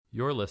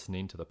You're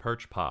listening to the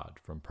Perch Pod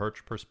from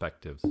Perch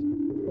Perspectives.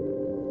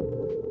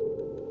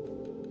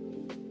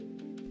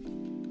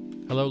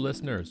 Hello,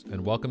 listeners,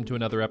 and welcome to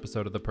another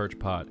episode of the Perch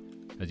Pod.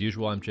 As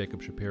usual, I'm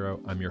Jacob Shapiro.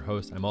 I'm your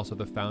host. I'm also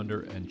the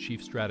founder and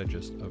chief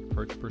strategist of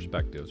Perch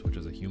Perspectives, which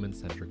is a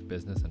human-centric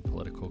business and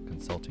political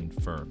consulting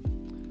firm.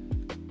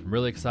 I'm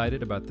really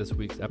excited about this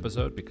week's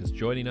episode because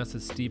joining us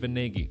is Stephen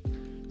Nagy.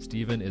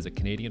 Stephen is a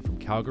Canadian from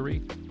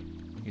Calgary.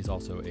 He's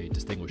also a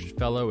distinguished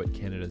fellow at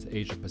Canada's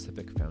Asia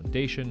Pacific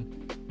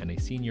Foundation and a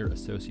senior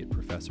associate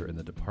professor in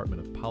the Department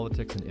of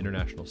Politics and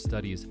International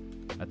Studies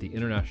at the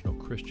International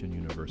Christian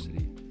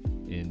University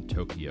in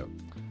Tokyo.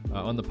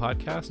 On the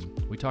podcast,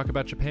 we talk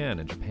about Japan,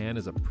 and Japan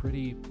is a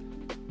pretty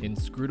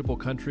inscrutable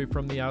country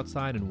from the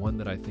outside, and one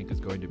that I think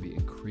is going to be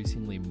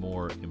increasingly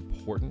more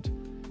important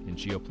in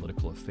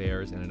geopolitical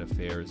affairs and in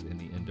affairs in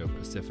the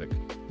Indo-Pacific.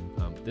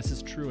 This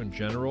is true in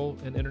general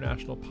in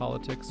international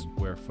politics,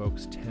 where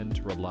folks tend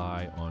to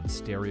rely on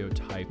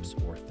stereotypes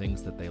or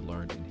things that they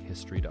learned in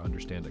history to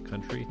understand a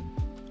country.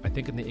 I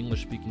think in the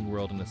English-speaking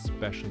world, and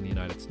especially in the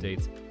United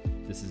States,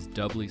 this is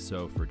doubly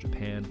so for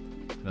Japan,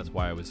 and that's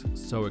why I was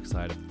so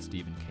excited that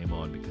Stephen came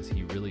on, because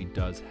he really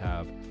does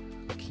have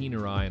a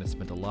keener eye and has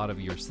spent a lot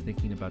of years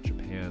thinking about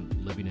Japan,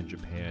 living in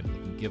Japan. He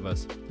can give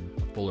us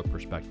a fuller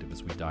perspective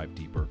as we dive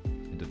deeper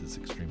into this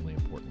extremely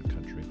important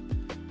country.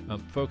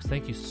 Folks,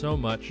 thank you so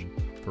much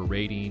for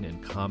rating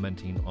and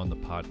commenting on the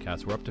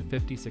podcast. We're up to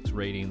 56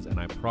 ratings, and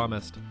I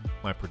promised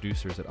my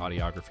producers at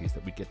Audiographies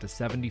that we'd get to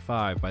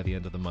 75 by the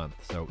end of the month.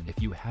 So if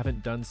you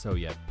haven't done so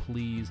yet,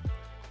 please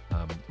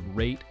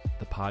rate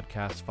the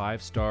podcast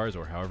 5 stars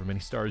or however many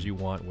stars you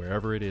want,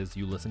 wherever it is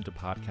you listen to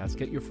podcasts.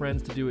 Get your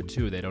friends to do it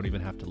too. They don't even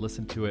have to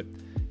listen to it.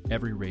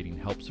 Every rating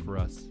helps for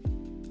us.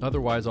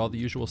 Otherwise, all the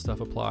usual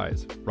stuff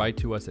applies. Write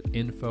to us at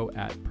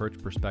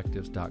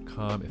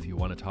info@perchperspectives.com if you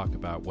want to talk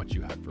about what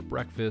you had for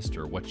breakfast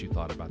or what you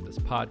thought about this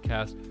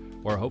podcast,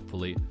 or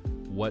hopefully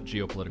what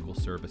geopolitical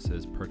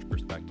services Perch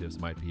Perspectives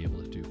might be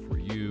able to do for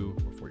you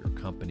or for your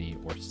company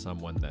or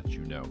someone that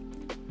you know.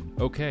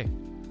 Okay,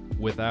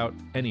 without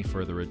any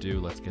further ado,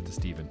 let's get to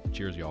Stephen.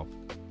 Cheers, y'all.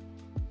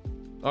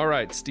 All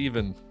right,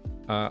 Stephen.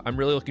 I'm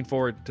really looking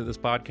forward to this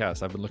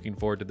podcast. I've been looking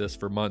forward to this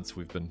for months.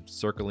 We've been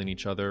circling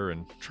each other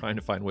and trying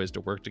to find ways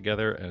to work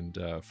together. And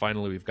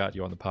finally, we've got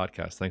you on the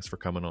podcast. Thanks for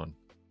coming on.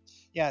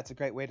 Yeah, it's a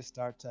great way to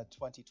start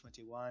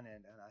 2021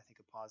 and I think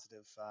a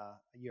positive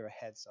year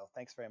ahead. So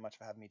thanks very much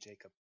for having me,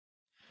 Jacob.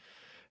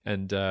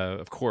 And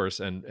of course,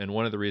 and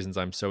one of the reasons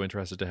I'm so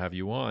interested to have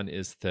you on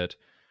is that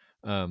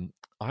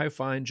I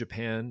find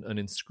Japan an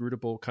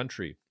inscrutable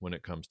country when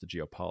it comes to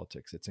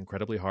geopolitics. It's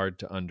incredibly hard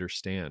to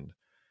understand.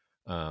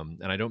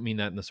 And I don't mean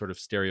that in the sort of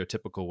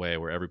stereotypical way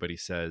where everybody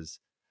says,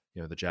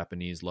 you know, the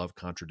Japanese love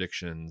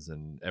contradictions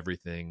and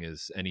everything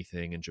is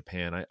anything in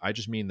Japan. I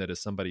just mean that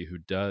as somebody who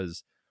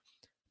does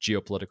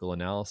geopolitical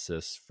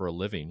analysis for a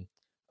living,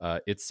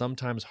 it's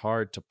sometimes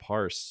hard to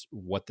parse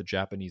what the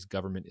Japanese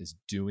government is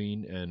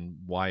doing and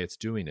why it's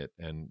doing it.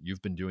 And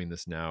you've been doing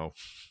this now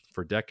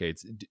for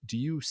decades. Do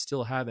you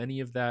still have any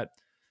of that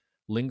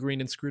lingering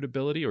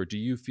inscrutability, or do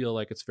you feel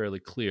like it's fairly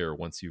clear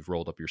once you've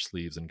rolled up your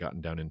sleeves and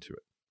gotten down into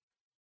it?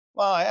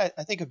 Well, I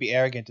think it'd be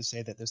arrogant to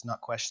say that there's not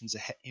questions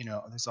ahead,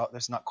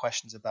 there's not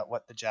questions about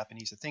what the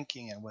Japanese are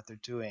thinking and what they're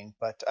doing.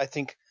 But I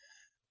think,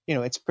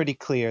 it's pretty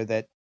clear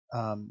that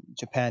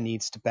Japan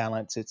needs to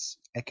balance its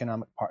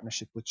economic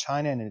partnership with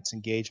China and its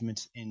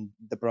engagement in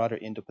the broader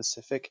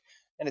Indo-Pacific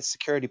and its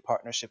security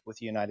partnership with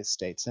the United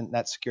States. And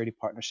that security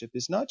partnership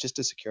is not just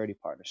a security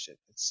partnership.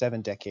 It's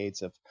 7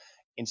 decades of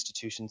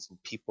institutions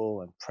and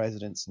people and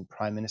presidents and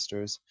prime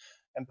ministers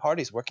and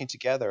parties working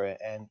together.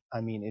 And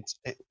I mean,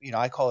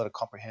 I call it a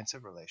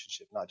comprehensive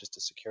relationship, not just a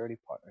security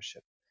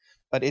partnership.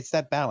 But it's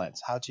that balance.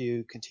 How do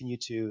you continue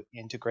to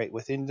integrate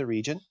within the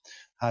region?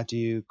 How do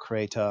you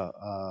create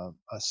a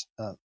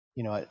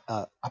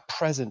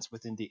presence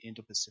within the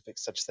Indo-Pacific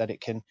such that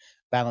it can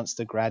balance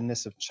the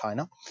grandness of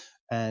China?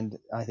 And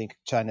I think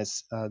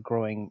China's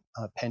growing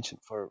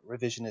penchant for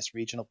revisionist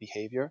regional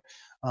behavior.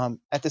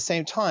 At the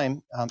same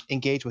time,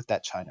 engage with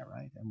that China,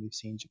 right? And we've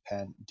seen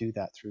Japan do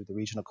that through the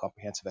Regional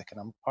Comprehensive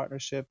Economic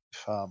Partnership,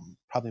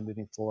 probably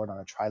moving forward on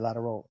a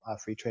trilateral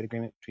free trade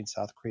agreement between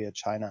South Korea,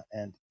 China,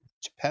 and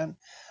Japan,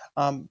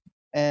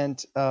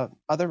 and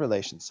other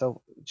relations.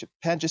 So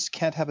Japan just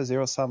can't have a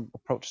zero-sum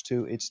approach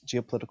to its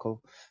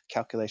geopolitical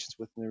calculations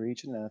within the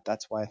region, and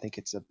that's why I think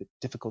it's a bit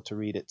difficult to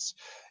read its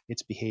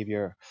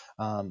behavior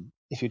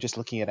if you're just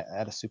looking at it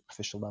at a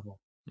superficial level.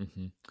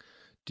 Mm-hmm.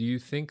 Do you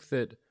think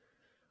that,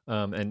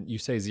 and you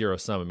say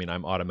zero-sum, I mean,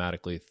 I'm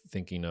automatically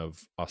thinking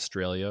of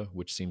Australia,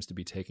 which seems to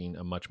be taking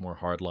a much more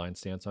hardline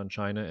stance on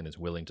China and is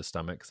willing to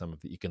stomach some of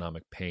the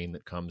economic pain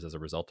that comes as a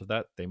result of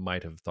that. They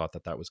might have thought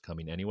that was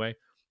coming anyway.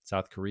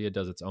 South Korea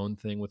does its own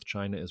thing with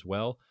China as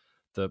well.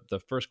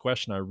 The first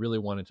question I really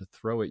wanted to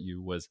throw at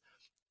you was,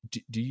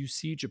 do you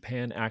see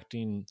Japan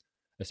acting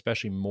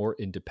especially more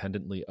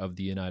independently of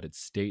the United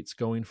States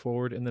going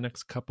forward in the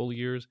next couple of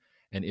years?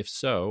 And if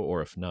so,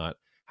 or if not,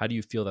 how do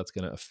you feel that's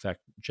going to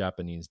affect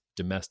Japanese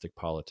domestic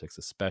politics,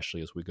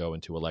 especially as we go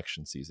into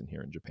election season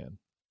here in Japan?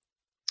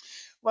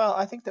 Well,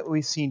 I think that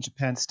we've seen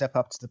Japan step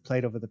up to the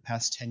plate over the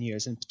past 10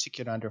 years, in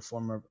particular under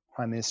former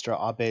Prime Minister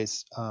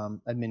Abe's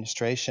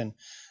administration.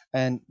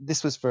 And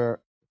this was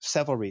for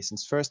several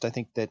reasons. First, I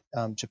think that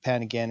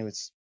Japan, again,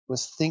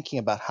 was thinking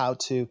about how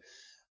to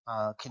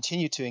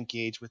continue to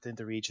engage within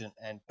the region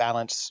and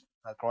balance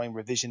growing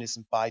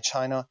revisionism by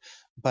China,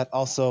 but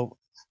also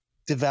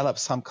develop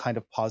some kind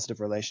of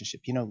positive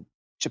relationship.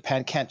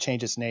 Japan can't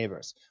change its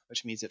neighbors,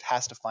 which means it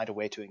has to find a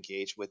way to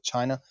engage with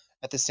China.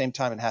 At the same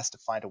time, it has to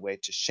find a way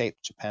to shape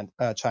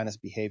China's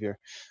behavior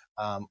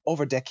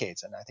over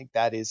decades. And I think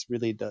that is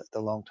really the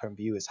long-term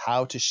view, is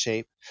how to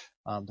shape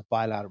the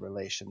bilateral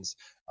relations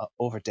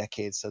over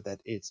decades so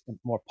that it's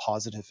more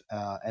positive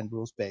and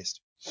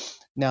rules-based.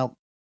 Now,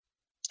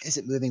 is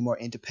it moving more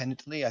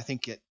independently? I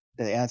think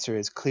the answer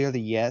is clearly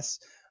yes.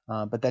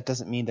 But that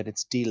doesn't mean that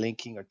it's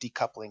delinking or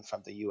decoupling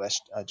from the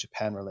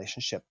U.S.-Japan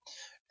relationship.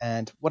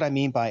 And what I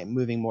mean by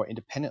moving more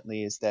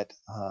independently is that,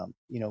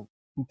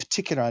 in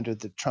particular under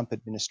the Trump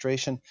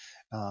administration,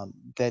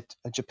 that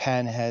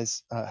Japan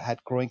has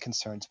had growing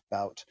concerns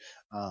about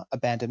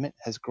abandonment,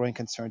 has growing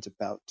concerns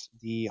about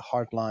the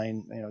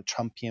hardline,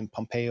 Trumpian,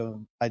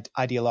 Pompeo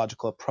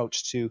ideological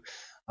approach to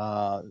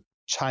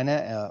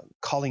China,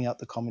 calling out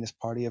the Communist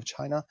Party of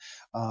China,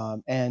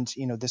 and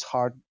this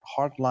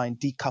hardline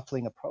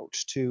decoupling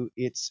approach to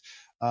its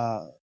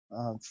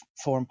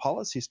foreign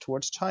policies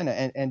towards China,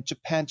 and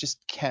Japan just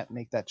can't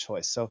make that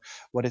choice. So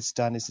what it's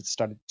done is it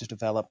started to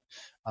develop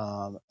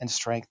and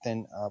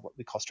strengthen what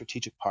we call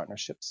strategic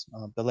partnerships.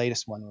 The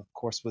latest one, of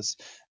course, was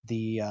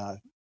the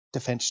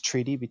defense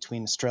treaty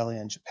between Australia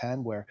and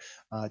Japan, where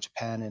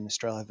Japan and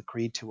Australia have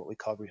agreed to what we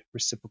call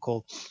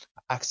reciprocal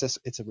access.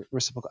 It's a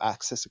reciprocal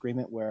access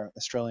agreement where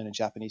Australian and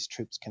Japanese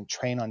troops can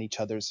train on each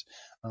other's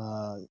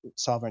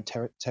sovereign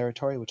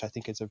territory, which I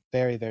think is a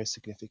very, very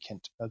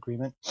significant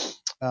agreement.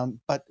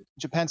 But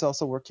Japan's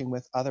also working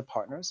with other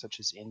partners such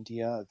as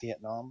India,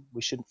 Vietnam.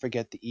 We shouldn't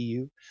forget the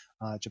EU.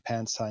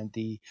 Japan signed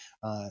the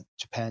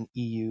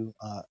Japan-EU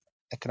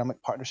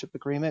Economic Partnership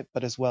Agreement,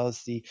 but as well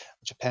as the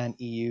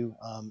Japan-EU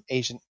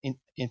Asian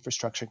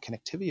Infrastructure and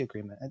Connectivity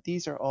Agreement. And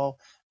these are all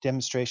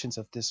demonstrations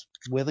of this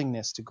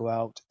willingness to go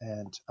out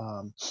and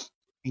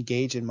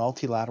engage in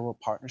multilateral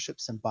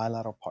partnerships and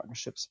bilateral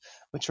partnerships,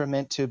 which are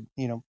meant to,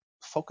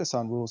 focus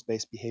on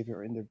rules-based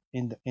behavior in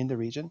the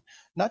region,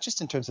 not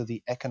just in terms of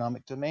the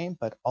economic domain,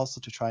 but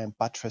also to try and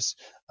buttress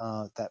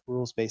that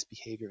rules-based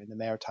behavior in the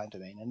maritime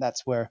domain. And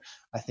that's where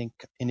I think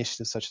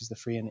initiatives such as the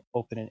Free and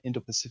Open and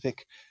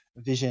Indo-Pacific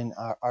vision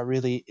are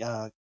really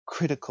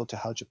critical to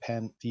how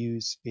Japan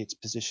views its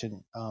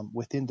position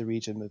within the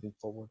region moving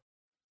forward.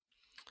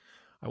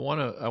 I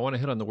want to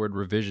hit on the word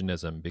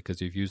revisionism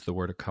because you've used the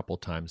word a couple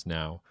times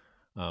now,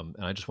 and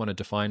I just want to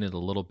define it a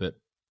little bit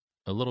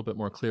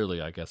more clearly,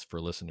 I guess,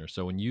 for listeners.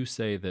 So when you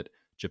say that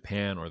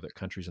Japan or that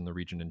countries in the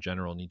region in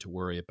general need to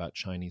worry about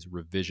Chinese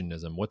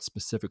revisionism, what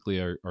specifically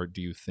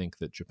do you think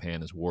that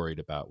Japan is worried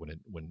about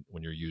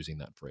when you're using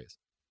that phrase?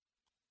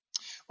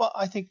 Well,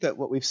 I think that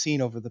what we've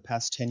seen over the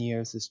past 10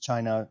 years is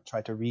China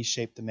tried to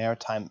reshape the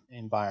maritime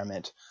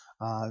environment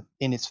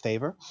in its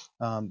favor.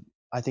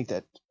 I think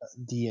that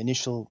the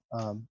initial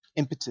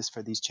impetus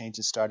for these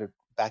changes started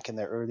back in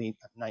the early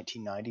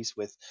 1990s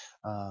with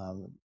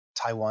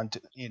Taiwan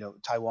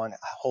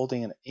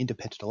holding an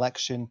independent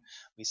election.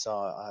 We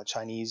saw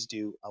Chinese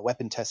do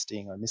weapon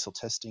testing or missile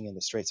testing in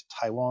the Straits of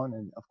Taiwan,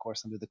 and of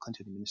course, under the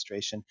Clinton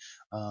administration,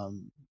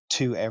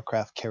 2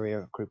 aircraft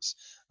carrier groups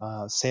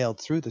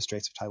sailed through the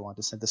Straits of Taiwan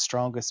to send the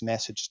strongest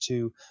message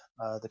to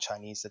the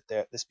Chinese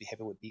that this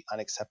behavior would be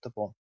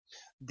unacceptable.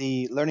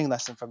 The learning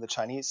lesson from the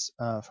Chinese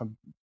from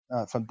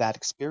that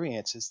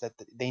experience is that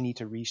they need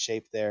to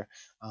reshape their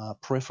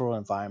peripheral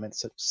environment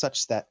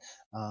such that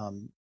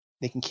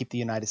they can keep the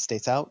United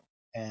States out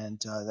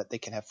and that they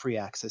can have free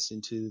access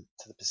to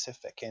the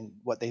Pacific. And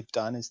what they've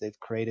done is they've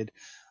created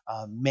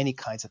many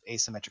kinds of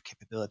asymmetric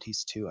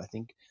capabilities to, I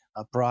think,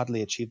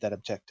 broadly achieve that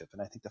objective.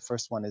 And I think the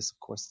first one is, of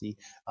course, the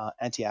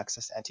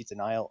anti-access,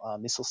 anti-denial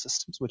missile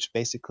systems, which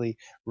basically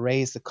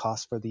raise the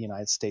cost for the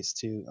United States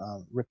to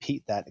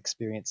repeat that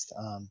experience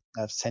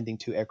of sending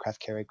 2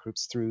 aircraft carrier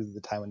groups through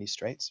the Taiwanese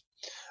Straits.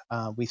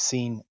 We've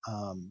seen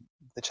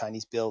the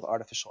Chinese build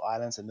artificial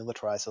islands and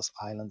militarize those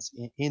islands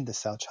in the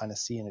South China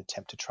Sea in an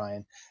attempt to try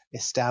and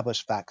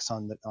establish facts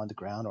on the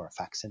ground or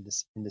facts in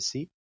the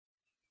sea.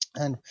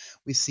 And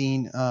we've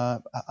seen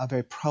a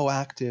very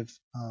proactive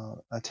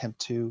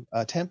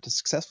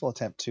successful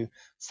attempt to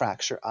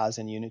fracture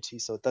ASEAN unity.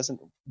 So it doesn't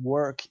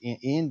work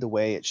in the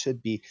way it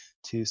should be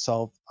to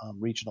solve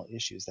regional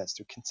issues. That's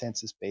through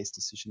consensus-based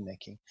decision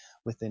making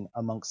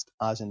amongst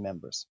ASEAN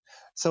members.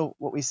 So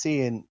what we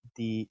see in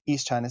the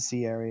East China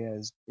Sea area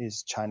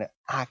is China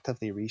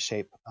actively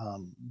reshape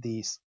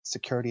the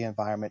security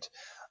environment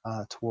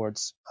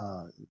towards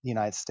the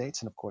United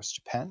States and, of course,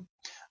 Japan.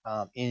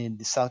 In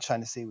the South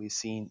China Sea, we've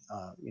seen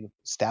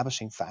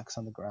establishing facts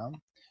on the ground.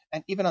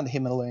 And even on the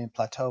Himalayan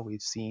plateau,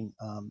 we've seen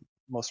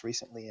most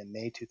recently in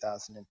May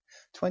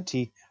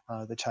 2020,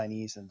 the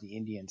Chinese and the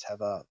Indians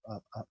have a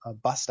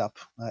bust up.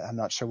 I'm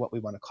not sure what we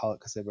want to call it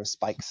because there were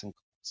spikes and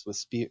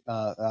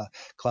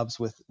clubs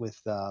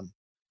with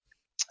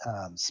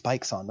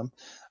spikes on them,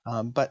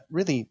 but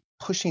really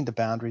pushing the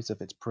boundaries of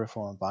its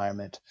peripheral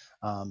environment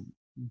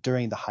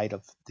during the height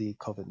of the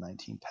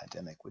COVID-19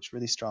 pandemic, which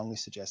really strongly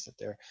suggests that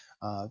they're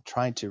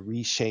trying to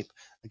reshape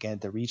again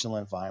the regional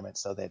environment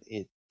so that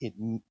it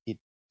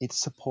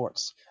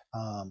supports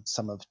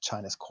some of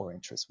China's core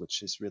interests,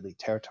 which is really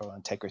territorial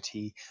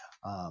integrity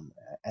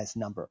as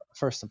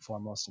first and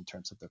foremost in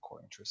terms of their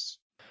core interests.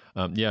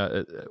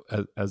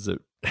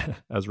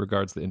 As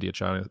regards the India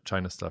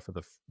China stuff,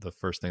 the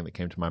first thing that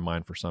came to my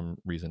mind for some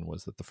reason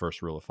was that the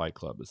first rule of Fight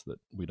Club is that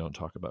we don't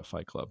talk about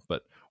Fight Club,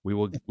 but we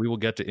will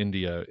get to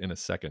India in a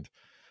second.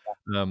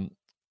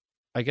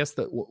 I guess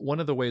that one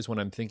of the ways when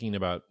I'm thinking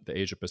about the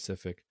Asia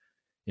Pacific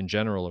in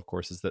general, of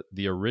course, is that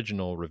the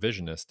original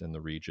revisionist in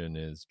the region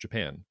is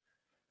Japan,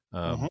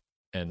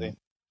 and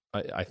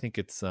I think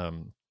it's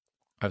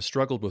I've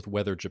struggled with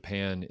whether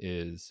Japan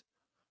is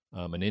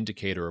an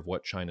indicator of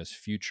what China's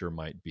future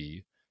might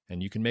be.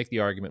 And you can make the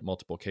argument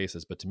multiple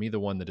cases, but to me, the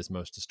one that is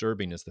most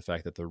disturbing is the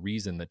fact that the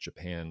reason that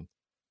Japan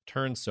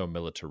turned so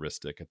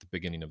militaristic at the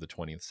beginning of the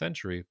 20th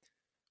century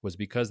was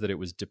because that it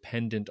was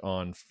dependent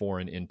on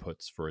foreign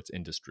inputs for its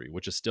industry,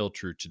 which is still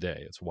true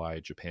today. It's why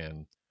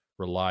Japan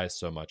relies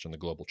so much on the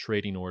global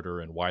trading order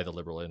and why the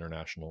liberal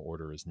international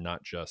order is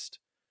not just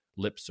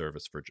lip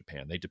service for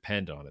Japan. They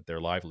depend on it.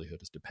 Their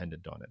livelihood is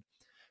dependent on it.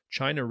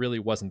 China really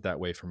wasn't that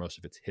way for most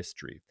of its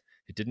history.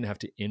 It didn't have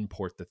to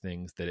import the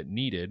things that it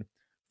needed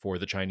for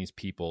the Chinese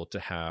people to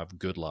have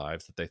good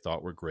lives that they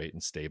thought were great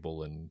and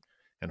stable and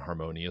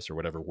harmonious, or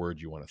whatever word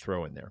you want to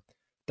throw in there.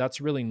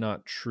 That's really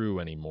not true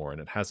anymore,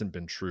 and it hasn't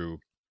been true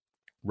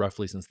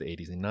roughly since the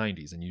 80s and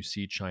 90s. And you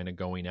see China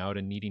going out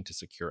and needing to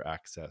secure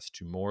access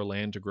to more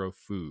land to grow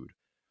food,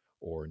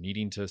 or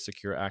needing to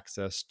secure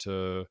access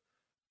to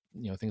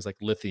things like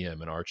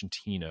lithium in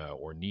Argentina,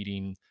 or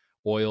needing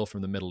oil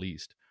from the Middle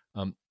East.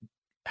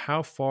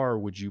 How far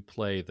would you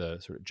play the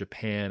sort of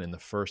Japan in the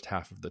first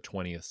half of the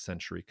 20th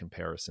century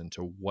comparison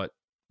to what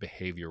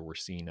behavior we're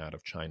seeing out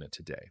of China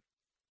today?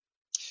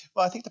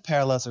 Well, I think the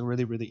parallels are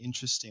really, really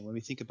interesting. When we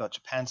think about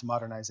Japan's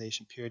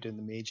modernization period in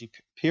the Meiji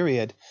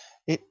period,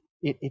 it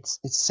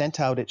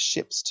sent out its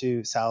ships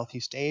to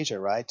Southeast Asia,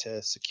 right,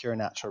 to secure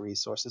natural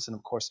resources. And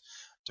of course,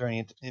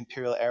 during the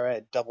imperial era,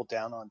 it doubled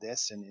down on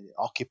this and it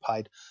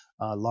occupied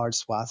large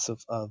swaths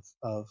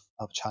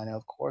of China,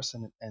 of course,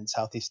 and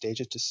Southeast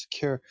Asia to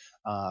secure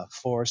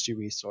forestry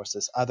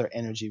resources, other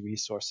energy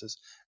resources,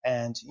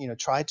 and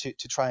try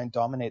and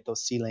dominate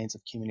those sea lanes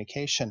of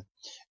communication.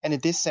 And in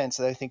this sense,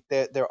 I think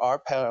there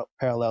are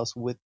parallels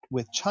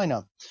with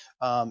China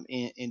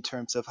in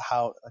terms of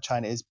how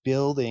China is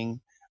building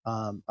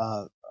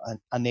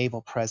a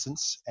naval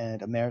presence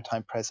and a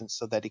maritime presence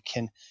so that it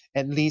can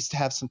at least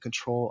have some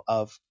control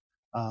of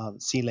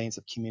sea lanes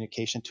of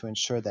communication to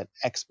ensure that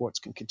exports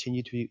can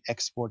continue to be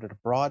exported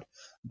abroad,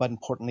 but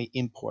importantly,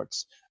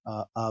 imports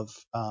of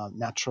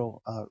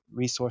natural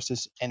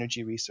resources,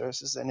 energy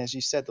resources, and as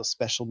you said, those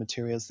special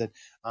materials that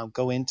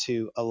go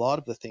into a lot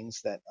of the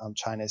things that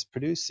China is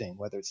producing,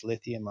 whether it's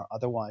lithium or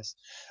otherwise.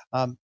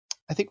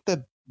 I think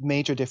the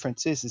major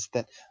difference is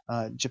that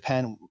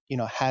Japan,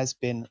 has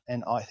been,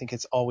 and I think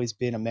it's always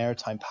been, a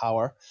maritime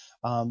power,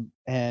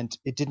 and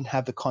it didn't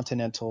have the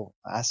continental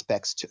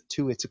aspects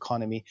to its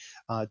economy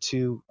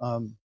to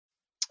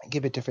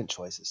give it different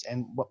choices.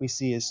 And what we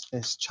see is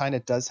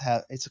China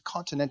it's a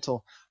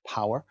continental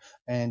power,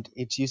 and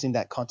it's using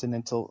that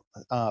continental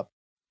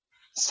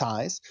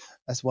size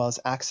as well as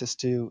access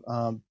to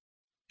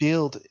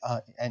build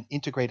and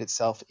integrate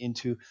itself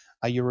into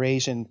a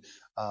Eurasian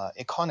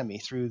economy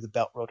through the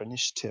Belt Road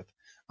Initiative,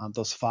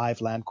 those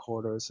 5 land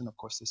corridors, and of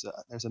course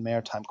there's a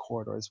maritime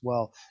corridor as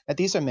well. And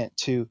these are meant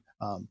to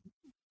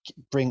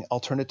bring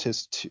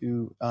alternatives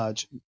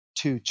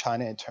to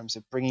China in terms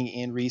of bringing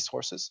in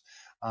resources,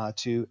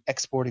 to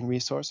exporting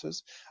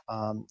resources,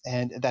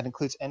 and that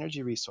includes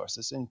energy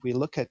resources. And if we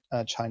look at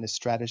China's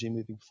strategy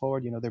moving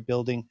forward, they're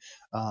building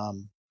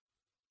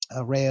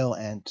rail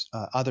and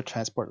other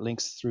transport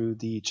links through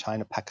the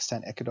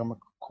China-Pakistan Economic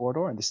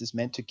Corridor, and this is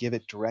meant to give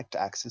it direct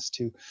access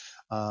to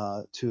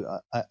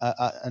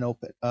an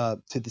open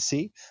to the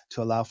sea,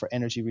 to allow for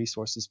energy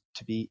resources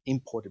to be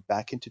imported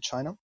back into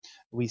China.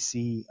 We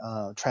see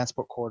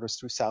transport corridors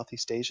through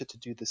Southeast Asia to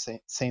do the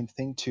same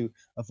thing, to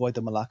avoid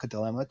the Malacca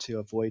dilemma, to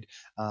avoid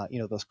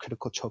those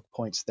critical choke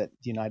points that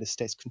the United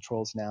States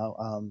controls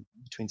now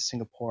between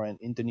Singapore and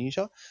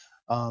Indonesia.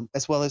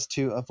 As well as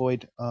to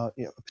avoid a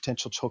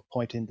potential choke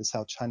point in the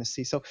South China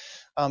Sea. So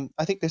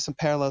I think there's some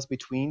parallels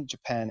between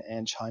Japan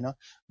and China,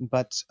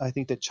 but I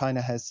think that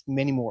China has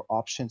many more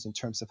options in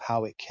terms of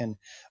how it can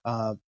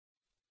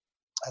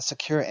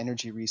secure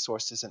energy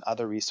resources and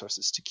other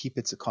resources to keep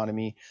its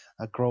economy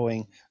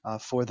growing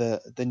for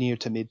the near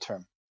to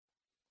midterm.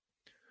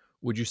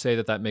 Would you say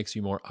that makes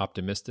you more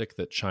optimistic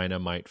that China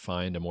might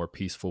find a more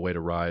peaceful way to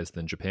rise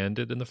than Japan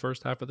did in the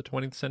first half of the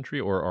 20th century,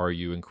 or are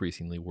you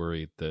increasingly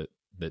worried that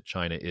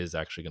China is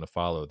actually going to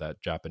follow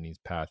that Japanese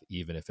path,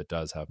 even if it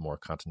does have more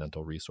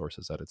continental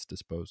resources at its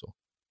disposal?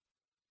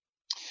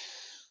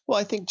 Well,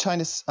 I think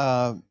China's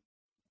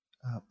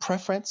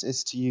preference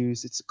is to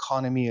use its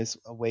economy as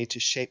a way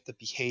to shape the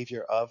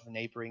behavior of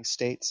neighboring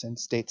states and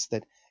states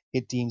that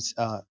it deems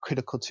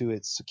critical to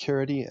its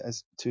security,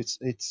 as to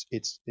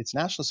its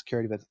national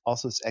security, but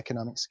also its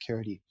economic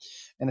security.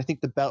 And I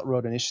think the Belt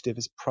Road Initiative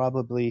is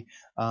probably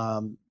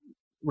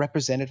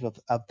representative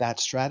of that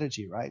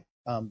strategy, right?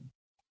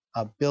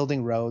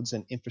 Building roads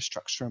and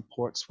infrastructure and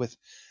ports with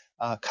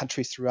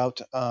countries throughout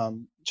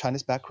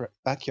China's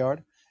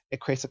backyard. It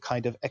creates a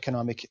kind of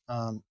economic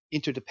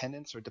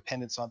interdependence or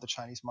dependence on the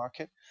Chinese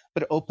market,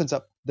 but it opens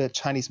up the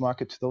Chinese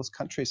market to those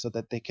countries so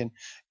that they can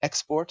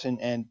export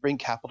and bring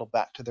capital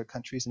back to their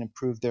countries and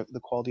improve the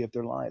quality of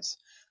their lives.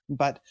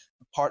 But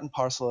part and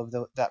parcel of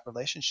that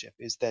relationship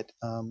is that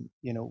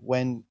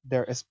when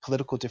there is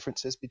political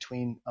differences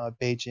between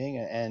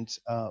Beijing and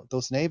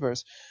those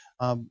neighbors,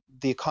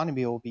 the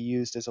economy will be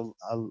used as a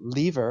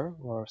lever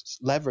or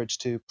leverage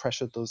to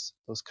pressure those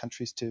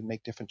countries to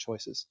make different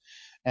choices.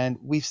 And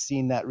we've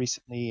seen that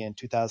recently in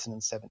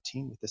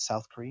 2017 with the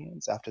South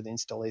Koreans after the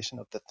installation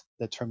of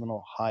the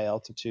terminal high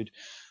altitude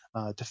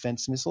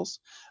defense missiles.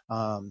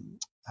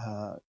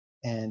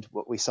 And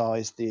what we saw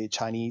is the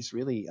Chinese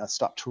really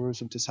stopped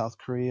tourism to South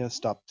Korea,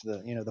 stopped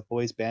the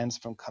boys' bands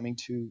from coming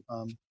to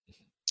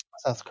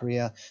South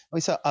Korea. We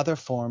saw other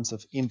forms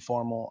of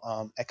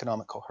informal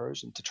economic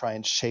coercion to try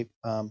and shape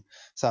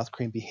South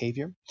Korean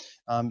behavior.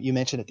 You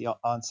mentioned at the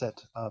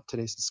onset of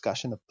today's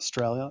discussion of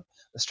Australia.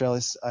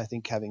 Australia's, I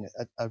think, having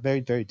a very,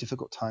 very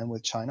difficult time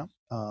with China,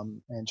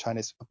 and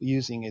China's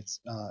using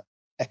its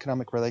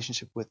economic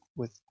relationship with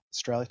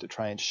Australia to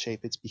try and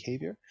shape its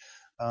behavior.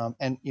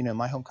 And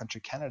my home country,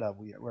 Canada,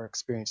 we're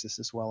experiencing this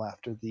as well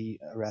after the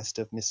arrest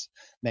of Miss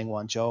Meng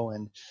Wanzhou.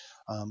 And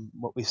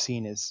what we've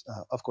seen is,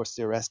 of course,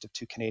 the arrest of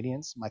two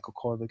Canadians, Michael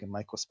Korvig and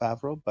Michael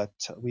Spavro. But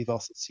we've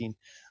also seen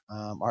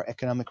our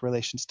economic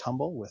relations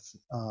tumble with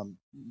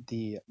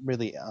the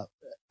really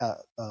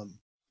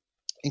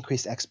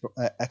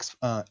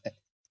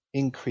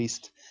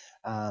increased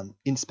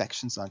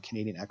inspections on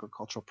Canadian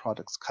agricultural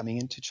products coming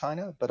into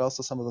China, but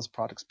also some of those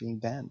products being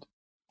banned.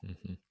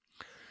 Mm-hmm.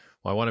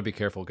 Well, I want to be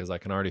careful because I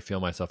can already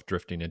feel myself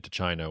drifting into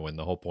China when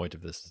the whole point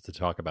of this is to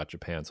talk about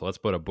Japan. So let's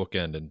put a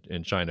bookend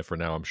in China for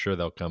now. I'm sure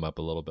they'll come up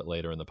a little bit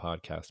later in the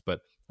podcast.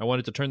 But I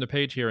wanted to turn the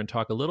page here and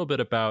talk a little bit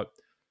about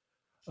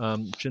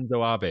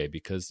Shinzo Abe,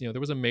 because there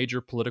was a major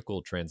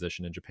political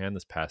transition in Japan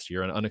this past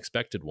year, an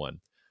unexpected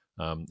one.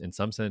 In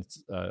some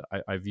sense,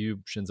 I view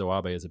Shinzo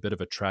Abe as a bit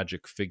of a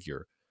tragic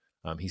figure.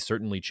 He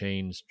certainly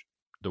changed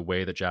the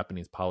way that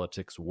Japanese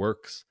politics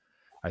works,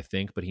 I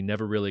think, but he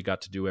never really got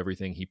to do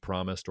everything he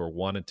promised or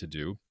wanted to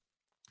do.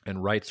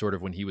 And right sort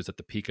of when he was at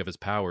the peak of his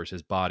powers,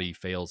 his body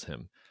fails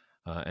him.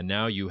 And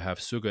now you have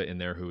Suga in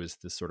there, who is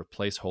this sort of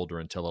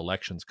placeholder until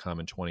elections come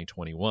in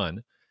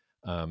 2021,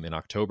 in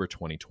October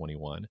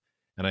 2021.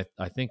 And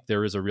I think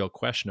there is a real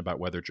question about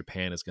whether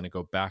Japan is going to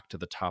go back to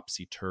the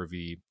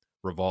topsy-turvy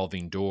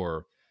revolving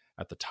door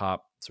at the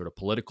top sort of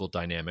political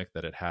dynamic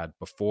that it had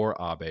before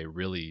Abe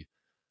really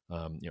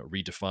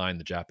redefined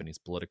the Japanese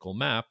political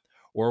map,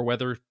 or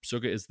whether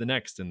Suga is the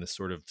next in this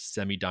sort of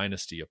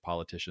semi-dynasty of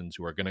politicians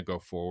who are going to go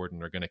forward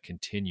and are going to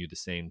continue the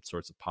same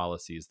sorts of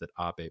policies that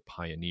Abe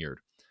pioneered.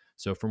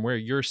 So from where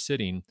you're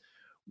sitting,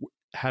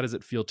 how does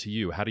it feel to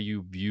you? How do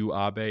you view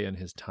Abe and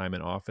his time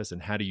in office,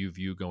 and how do you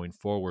view going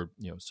forward,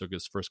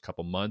 Suga's first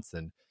couple months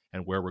and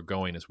where we're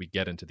going as we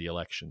get into the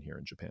election here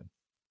in Japan?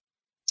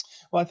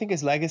 Well, I think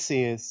his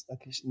legacy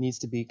needs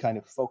to be kind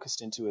of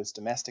focused into his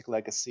domestic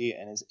legacy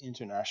and his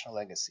international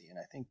legacy. And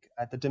I think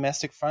at the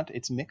domestic front,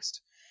 it's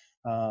mixed.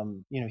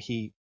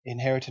 He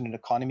inherited an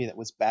economy that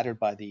was battered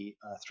by the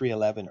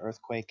 3/11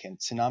 earthquake and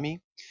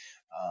tsunami,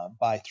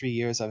 by 3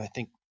 years of, I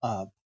think,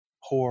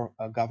 poor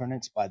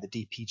governance by the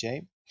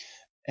DPJ.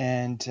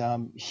 And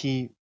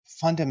he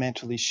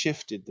fundamentally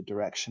shifted the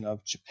direction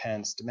of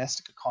Japan's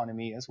domestic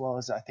economy as well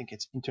as, I think,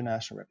 its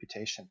international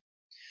reputation.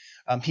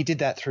 He did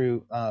that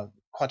through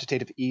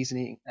quantitative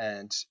easing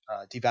and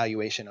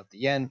devaluation of the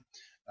yen,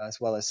 as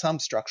well as some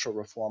structural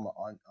reform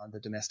on the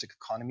domestic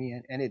economy.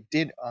 And it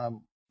did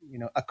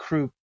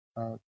accrue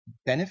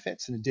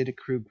benefits, and it did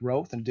accrue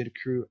growth, and it did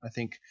accrue, I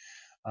think,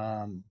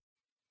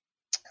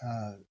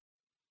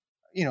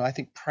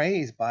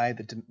 praise by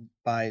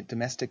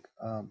domestic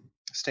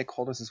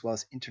stakeholders as well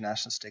as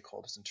international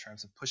stakeholders in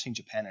terms of pushing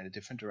Japan in a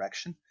different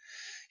direction.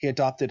 He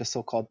adopted a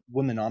so-called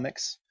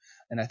womenomics,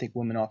 and I think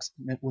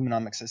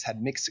womenomics has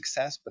had mixed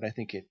success, but I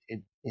think it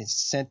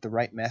sent the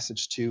right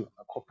message to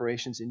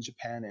corporations in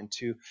Japan and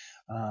to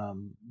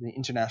the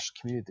international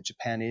community that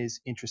Japan is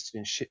interested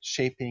in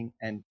shaping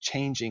and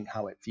changing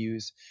how it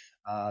views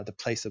the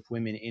place of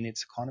women in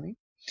its economy.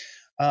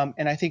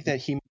 And I think that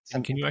he.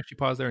 Can you actually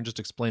pause there and just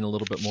explain a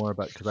little bit more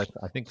about, because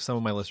I think some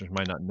of my listeners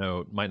might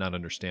not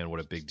understand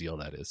what a big deal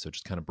that is. So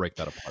just kind of break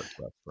that apart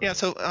for us. Yeah.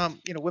 So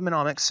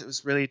womenomics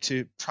was really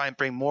to try and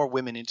bring more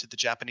women into the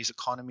Japanese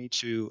economy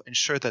to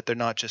ensure that they're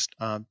not just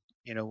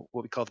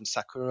what we call them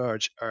sakura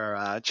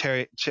or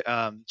cherry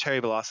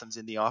blossoms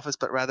in the office,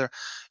 but rather,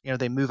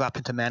 they move up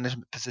into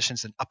management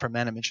positions and upper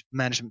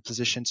management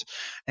positions,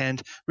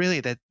 and really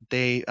that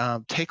they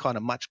take on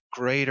a much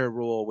greater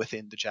role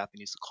within the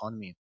Japanese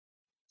economy.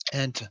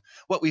 And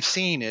what we've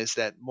seen is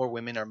that more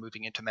women are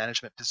moving into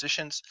management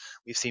positions.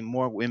 We've seen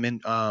more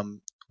women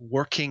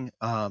working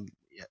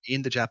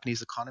in the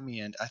Japanese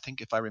economy. And I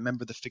think if I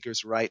remember the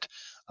figures right,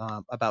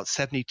 about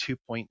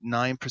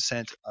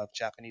 72.9% of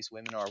Japanese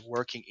women are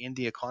working in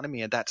the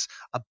economy. And that's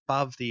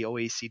above the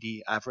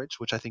OECD average,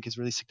 which I think is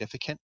really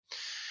significant.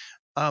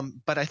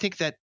 But I think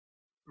that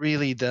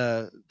really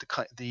the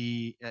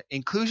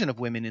inclusion of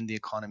women in the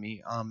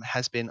economy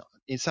has been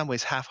in some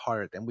ways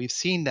half-hearted, and we've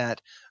seen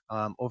that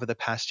over the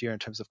past year in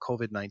terms of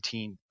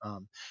COVID-19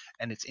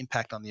 and its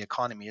impact on the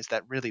economy, is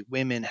that really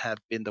women have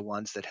been the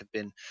ones that have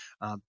been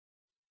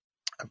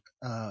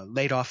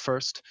laid off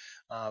first.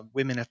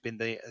 Women have been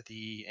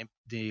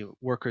the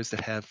workers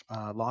that have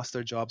lost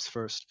their jobs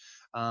first,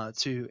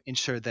 to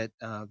ensure that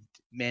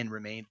men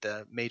remain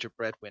the major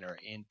breadwinner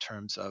in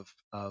terms of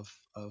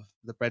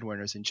the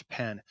breadwinners in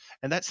Japan.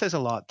 And that says a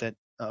lot that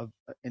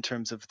in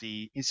terms of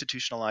the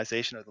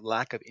institutionalization or the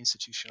lack of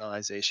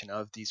institutionalization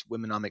of these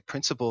womenomic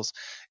principles,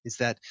 is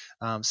that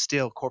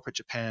still corporate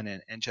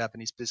Japan and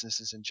Japanese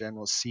businesses in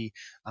general see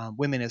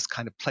women as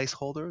kind of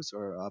placeholders,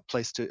 or a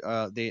place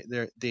to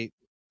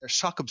they're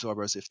shock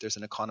absorbers if there's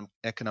an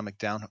economic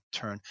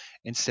downturn,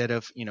 instead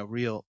of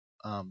real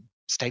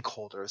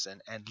stakeholders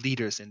and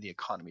leaders in the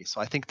economy.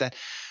 So I think that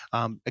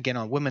again,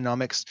 on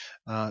womenomics,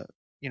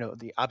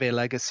 the Abe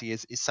legacy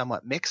is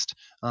somewhat mixed.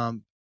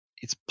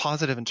 It's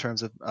positive in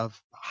terms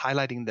of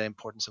highlighting the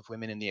importance of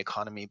women in the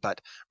economy,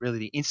 but really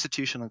the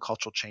institutional and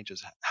cultural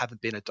changes haven't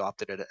been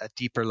adopted at a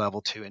deeper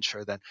level to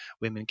ensure that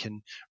women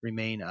can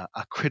remain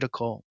a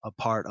critical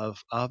part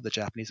of the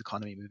Japanese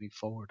economy moving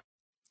forward.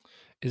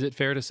 Is it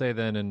fair to say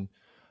then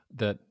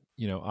that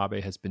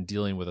Abe has been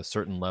dealing with a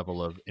certain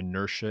level of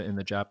inertia in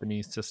the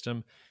Japanese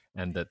system,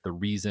 and that the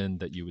reason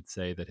that you would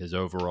say that his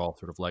overall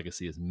sort of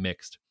legacy is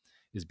mixed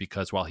is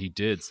because while he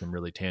did some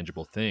really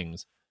tangible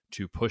things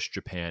to push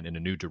Japan in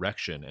a new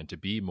direction and to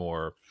be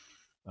more,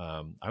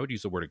 I would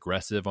use the word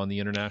aggressive on the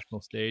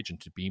international stage, and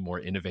to be more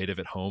innovative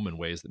at home in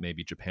ways that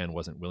maybe Japan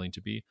wasn't willing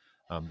to be,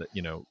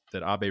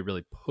 that Abe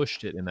really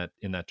pushed it in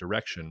that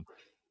direction,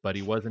 but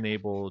he wasn't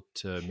able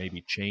to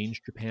maybe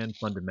change Japan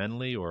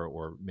fundamentally,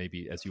 or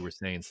maybe, as you were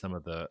saying, some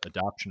of the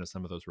adoption of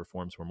some of those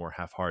reforms were more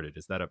half-hearted.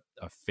 Is that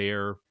a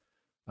fair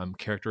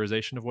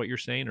characterization of what you're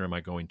saying, or am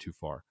I going too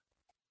far?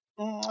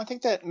 I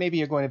think that maybe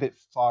you're going a bit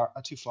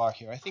too far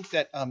here. I think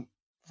that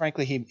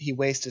frankly, he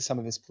wasted some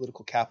of his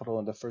political capital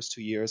in the first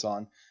 2 years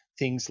on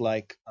things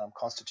like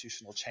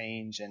constitutional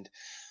change, and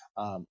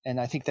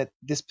I think that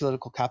this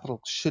political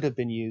capital should have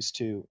been used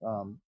to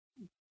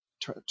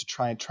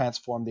try and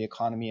transform the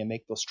economy and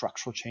make those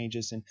structural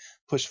changes and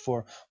push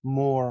for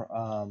more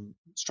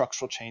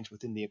structural change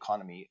within the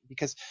economy.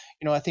 Because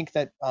I think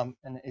that and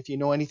if you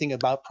know anything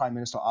about Prime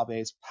Minister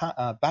Abe's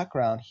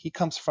background, he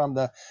comes from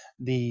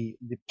the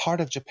part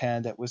of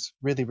Japan that was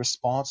really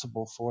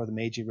responsible for the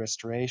Meiji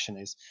Restoration,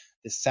 is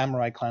the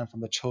samurai clan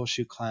from the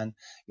Choshu clan.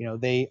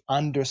 They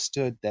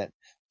understood that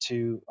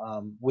to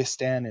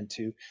withstand and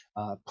to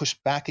push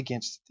back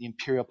against the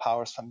imperial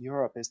powers from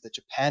Europe, is that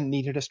Japan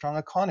needed a strong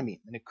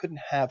economy, and it couldn't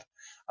have,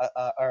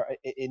 or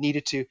it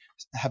needed to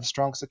have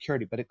strong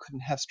security, but it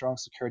couldn't have strong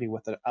security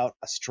without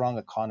a strong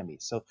economy.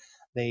 So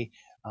they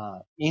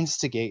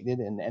instigated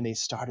and they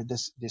started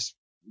this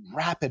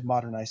rapid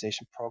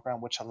modernization program,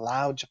 which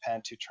allowed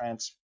Japan to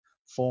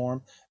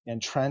transform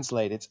and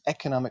translate its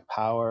economic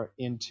power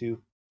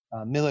into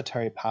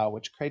military power,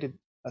 which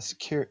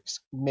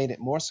made it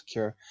more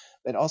secure,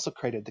 but also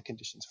created the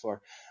conditions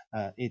for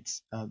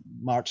its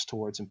march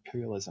towards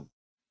imperialism.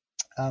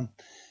 Prime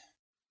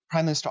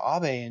Minister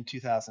Abe in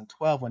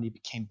 2012, when he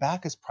came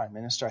back as prime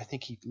minister, I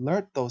think he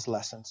learned those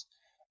lessons,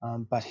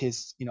 but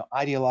his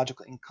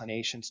ideological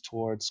inclinations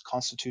towards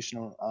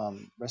constitutional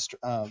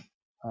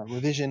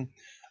revision,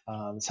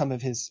 some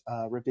of his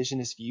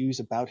revisionist views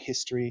about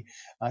history,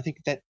 I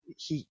think that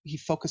he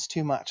focused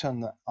too much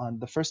on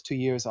the first 2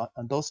 years on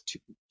those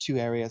two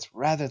areas,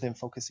 rather than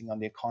focusing on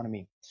the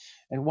economy.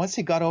 And once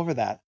he got over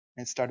that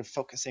and started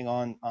focusing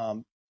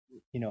on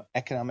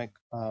economic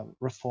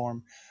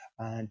reform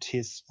and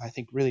his, I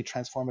think, really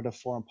transformative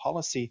foreign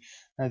policy,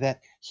 that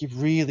he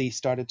really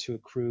started to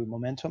accrue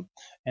momentum,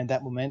 and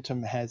that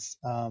momentum has,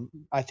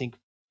 I think,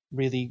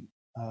 really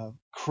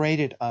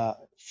created a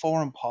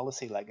foreign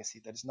policy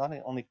legacy that is not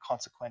only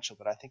consequential,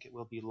 but I think it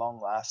will be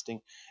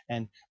long-lasting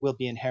and will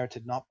be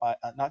inherited not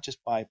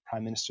just by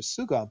Prime Minister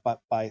Suga,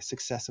 but by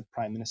successive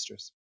prime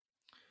ministers.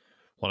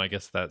 Well, I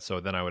guess that, so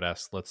then I would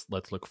ask, let's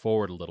look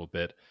forward a little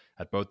bit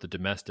at both the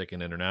domestic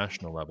and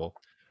international level.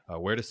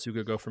 Where does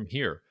Suga go from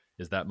here?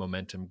 Is that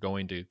momentum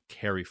going to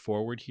carry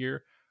forward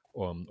here,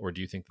 or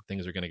do you think that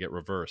things are going to get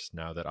reversed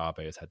now that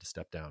Abe has had to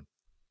step down?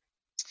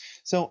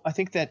 So I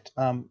think that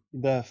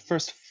the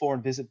first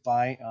foreign visit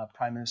by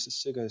Prime Minister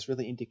Suga is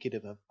really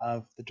indicative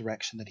of the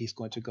direction that he's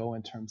going to go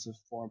in terms of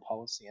foreign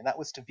policy, and that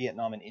was to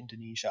Vietnam and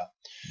Indonesia.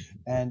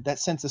 And that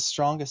sends the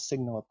strongest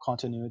signal of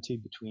continuity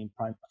between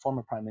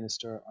former Prime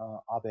Minister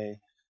Abe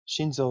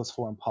Shinzo's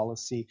foreign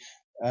policy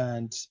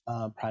and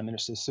Prime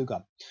Minister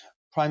Suga.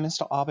 Prime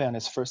Minister Abe, on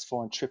his first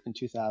foreign trip in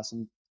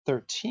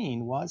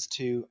 2013, was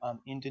to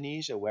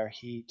Indonesia, where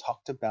he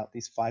talked about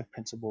these 5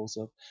 principles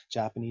of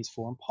Japanese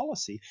foreign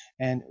policy.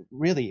 And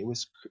really,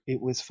 it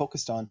was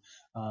focused on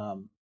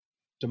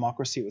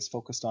democracy. It was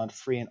focused on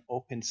free and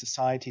open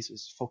societies. It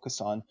was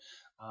focused on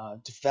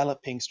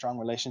developing strong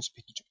relations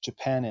between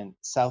Japan and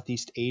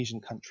Southeast Asian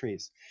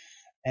countries.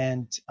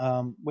 And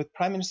with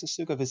Prime Minister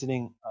Suga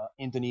visiting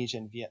Indonesia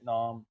and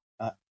Vietnam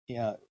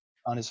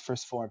on his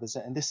first foreign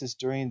visit, and this is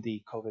during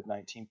the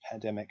COVID-19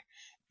 pandemic,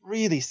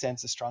 really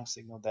sends a strong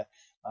signal that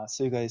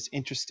Suga is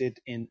interested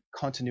in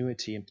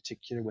continuity, in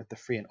particular with the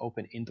free and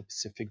open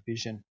Indo-Pacific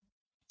vision.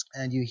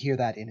 And you hear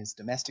that in his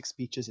domestic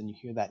speeches, and you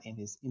hear that in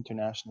his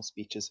international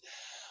speeches.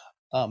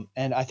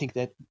 And I think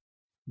that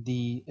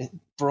the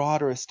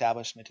broader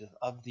establishment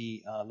of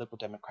the Liberal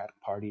Democratic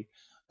Party,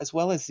 as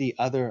well as the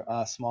other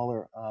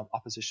smaller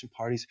opposition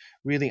parties,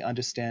 really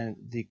understand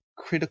the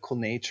critical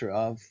nature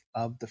of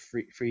the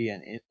free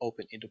and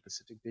open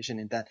Indo-Pacific vision,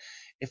 in that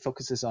it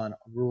focuses on a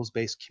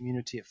rules-based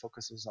community, it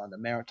focuses on the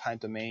maritime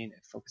domain,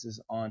 it focuses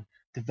on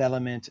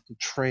development and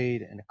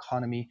trade and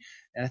economy.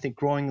 And I think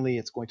growingly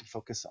it's going to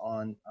focus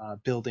on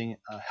building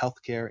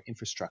healthcare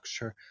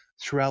infrastructure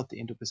throughout the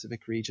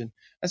Indo-Pacific region,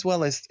 as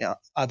well as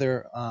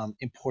other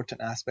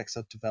important aspects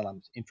of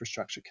development,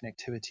 infrastructure,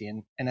 connectivity.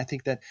 And I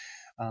think that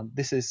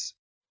this is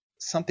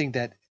something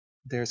that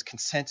there's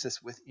consensus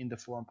within the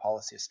foreign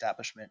policy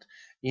establishment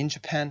in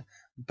Japan,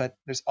 but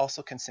there's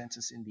also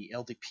consensus in the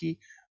LDP,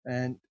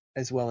 and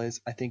as well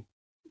as, I think,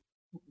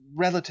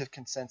 relative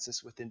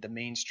consensus within the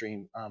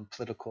mainstream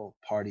political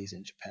parties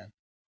in Japan.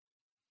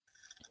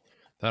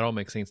 That all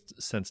makes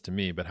sense to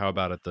me, but how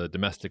about at the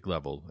domestic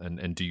level?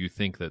 And do you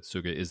think that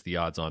Suga is the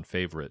odds-on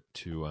favorite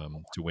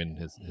to win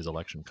his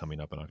election coming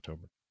up in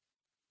October?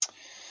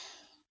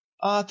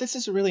 This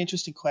is a really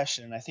interesting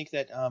question, and I think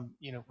that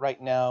right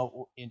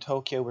now in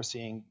Tokyo we're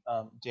seeing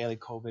daily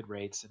COVID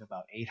rates at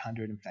about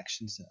 800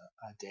 infections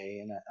a day,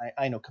 and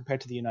I know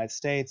compared to the United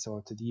States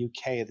or to the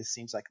UK, this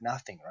seems like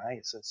nothing, right?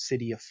 It's a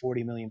city of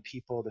 40 million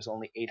people. There's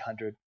only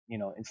 800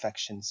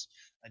 infections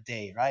a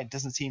day, right? It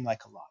doesn't seem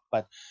like a lot,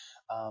 but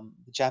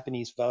the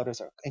Japanese voters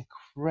are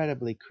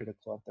incredibly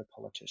critical of their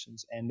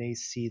politicians, and they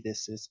see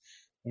this as,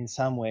 in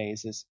some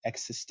ways, as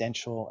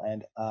existential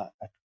and a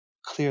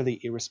clearly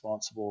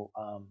irresponsible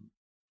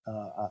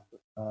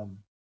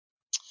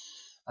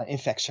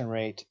infection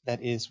rate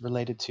that is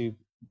related to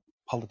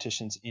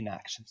politicians'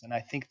 inactions. And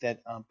I think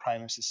that Prime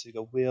Minister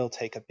Suga will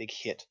take a big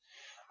hit,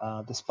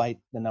 despite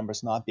the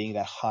numbers not being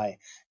that high.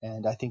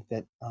 And I think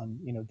that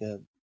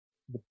the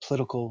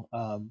political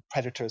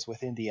predators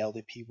within the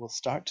LDP will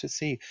start to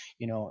see,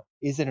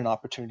 is it an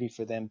opportunity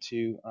for them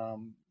to,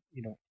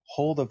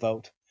 hold a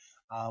vote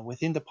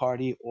within the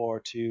party,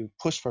 or to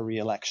push for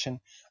re-election,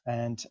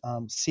 and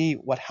see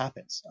what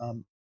happens.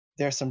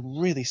 There are some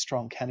really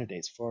strong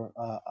candidates for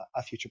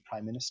a future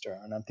prime minister,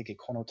 and I'm thinking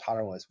Kono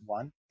Taro is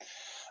one.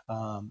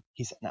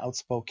 He's an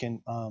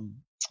outspoken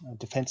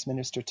defense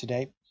minister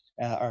today,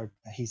 or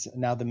he's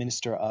now the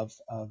minister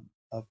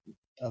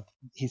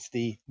he's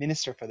the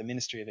minister for the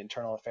Ministry of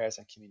Internal Affairs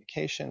and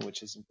Communication,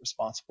 which is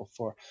responsible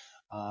for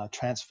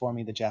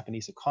transforming the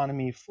Japanese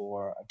economy,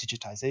 for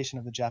digitization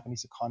of the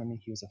Japanese economy.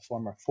 He was a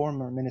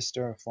former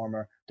minister, a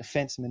former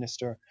defense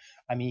minister.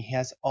 I mean, he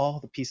has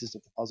all the pieces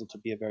of the puzzle to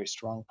be a very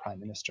strong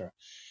prime minister.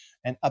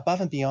 And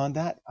above and beyond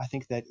that, I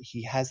think that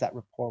he has that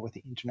rapport with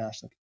the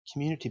international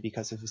community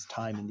because of his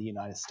time in the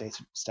United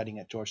States studying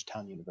at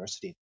Georgetown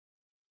University.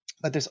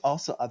 But there's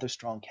also other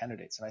strong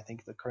candidates, and I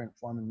think the current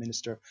foreign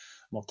minister,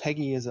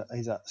 Motegi, is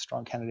a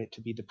strong candidate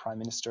to be the prime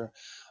minister,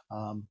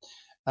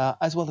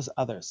 as well as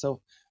others.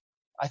 So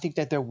I think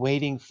that they're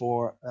waiting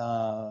for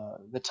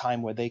the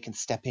time where they can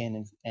step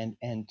in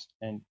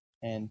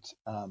and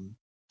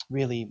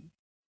really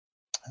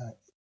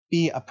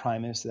be a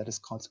prime minister that is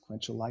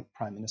consequential, like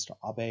Prime Minister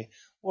Abe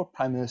or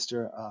Prime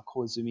Minister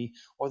Koizumi,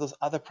 or those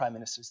other prime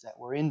ministers that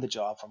were in the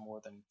job for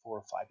more than 4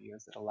 or 5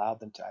 years, that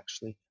allowed them to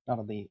actually not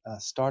only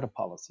start a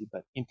policy,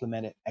 but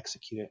implement it,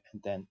 execute it,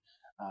 and then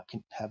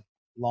can have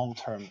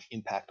long-term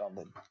impact on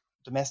the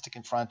domestic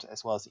front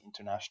as well as the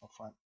international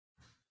front.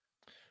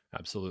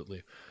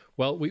 Absolutely.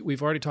 Well,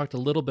 we've already talked a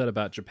little bit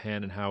about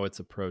Japan and how it's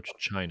approached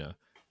China,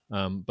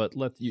 but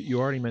you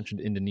already mentioned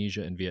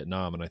Indonesia and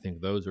Vietnam, and I think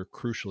those are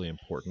crucially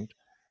important.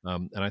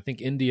 And I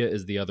think India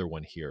is the other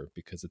one here,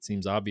 because it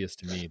seems obvious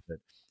to me that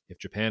if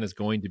Japan is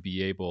going to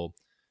be able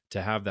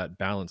to have that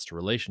balanced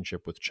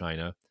relationship with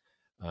China,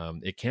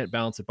 it can't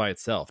balance it by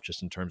itself,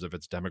 just in terms of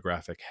its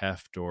demographic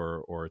heft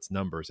or its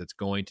numbers. It's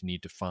going to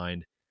need to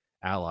find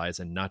allies,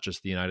 and not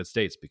just the United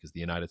States, because the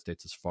United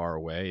States is far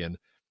away. And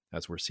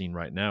as we're seeing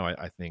right now,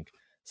 I think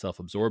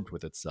self-absorbed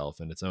with itself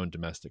and its own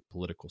domestic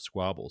political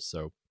squabbles.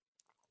 So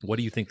What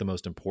do you think the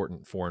most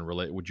important foreign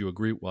relate? Would you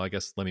agree? Well, I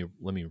guess let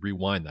me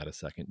rewind that a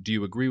second. Do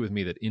you agree with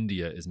me that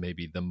India is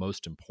maybe the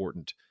most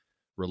important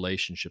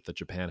relationship that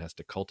Japan has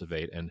to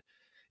cultivate? And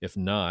if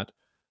not,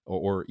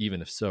 or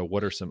even if so,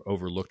 what are some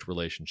overlooked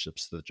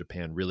relationships that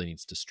Japan really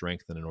needs to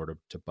strengthen in order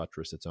to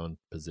buttress its own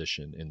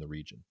position in the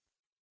region?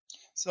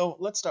 So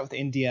let's start with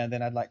India, and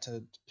then I'd like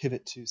to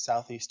pivot to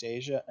Southeast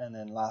Asia, and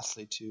then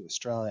lastly to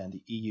Australia and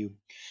the EU.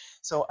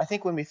 So I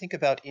think when we think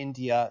about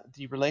India,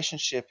 the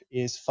relationship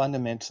is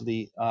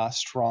fundamentally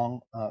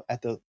strong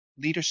at the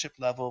leadership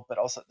level, but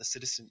also at the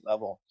citizen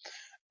level.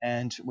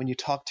 And when you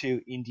talk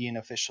to Indian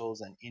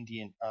officials and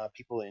Indian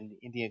people in the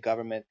Indian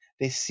government,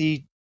 they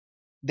see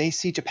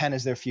Japan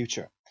as their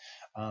future.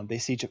 They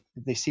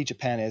see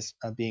Japan as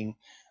being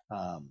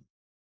um,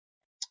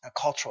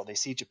 cultural. They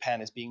see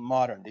Japan as being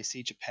modern. They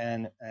see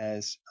Japan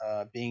as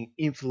being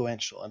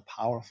influential and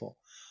powerful.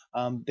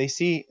 They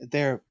see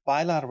their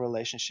bilateral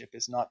relationship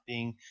as not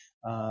being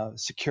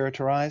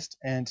securitized.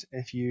 And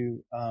if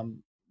you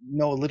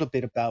know a little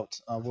bit about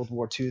World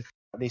War II,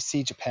 they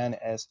see Japan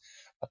as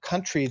a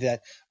country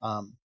that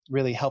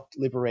really helped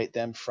liberate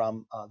them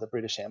from the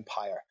British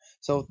Empire.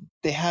 So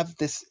they have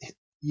this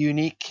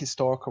unique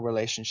historical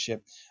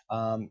relationship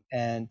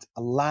and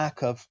a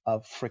lack of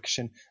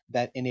friction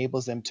that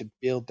enables them to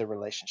build their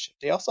relationship.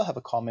 They also have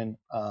a common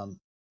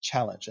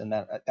challenge, and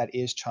that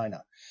is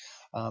China.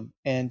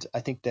 And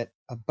I think that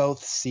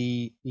both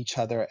see each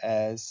other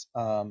as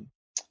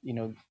you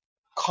know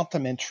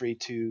complementary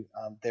to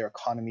their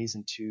economies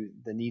and to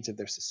the needs of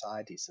their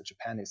society. So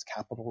Japan is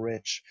capital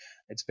rich,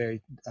 it's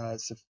very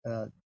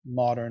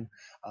modern,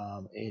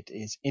 it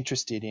is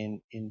interested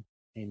in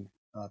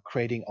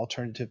creating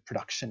alternative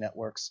production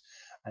networks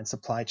and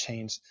supply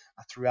chains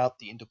throughout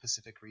the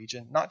Indo-Pacific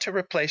region, not to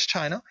replace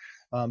China,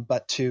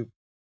 but to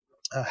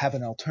have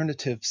an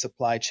alternative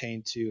supply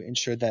chain to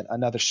ensure that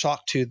another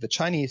shock to the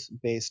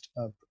Chinese-based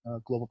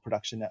global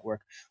production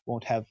network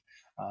won't have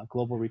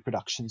global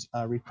repercussions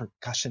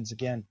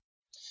again.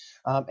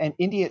 And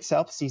India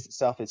itself sees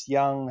itself as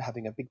young,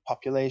 having a big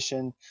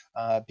population,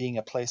 being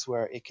a place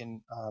where it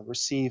can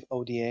receive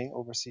ODA,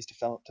 overseas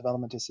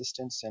development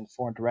assistance, and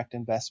foreign direct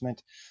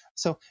investment.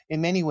 So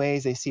in many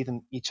ways, they see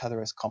each other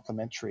as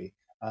complementary,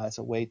 as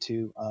a way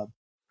to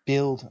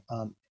build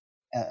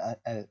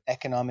an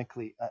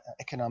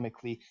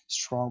economically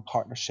strong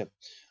partnership.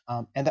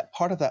 And that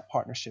part of that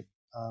partnership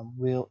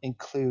will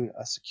include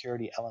a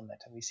security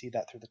element, and we see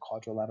that through the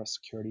quadrilateral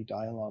security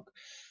dialogue.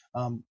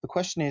 The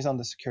question is on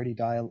the security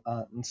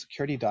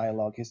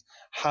dialogue is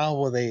how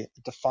will they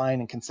define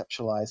and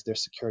conceptualize their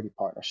security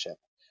partnership?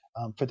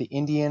 For the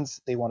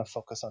Indians, they want to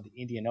focus on the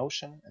Indian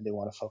Ocean, and they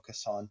want to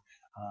focus on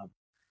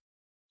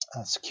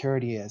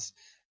security as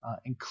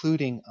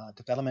including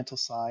developmental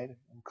side,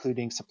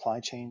 including supply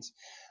chains,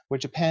 where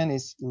Japan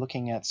is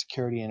looking at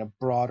security in a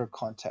broader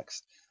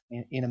context,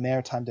 in a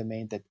maritime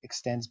domain that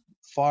extends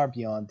far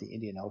beyond the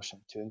Indian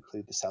Ocean to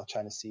include the South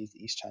China Seas,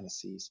 the East China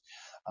Seas,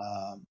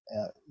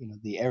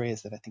 the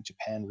areas that I think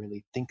Japan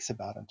really thinks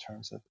about in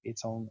terms of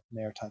its own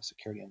maritime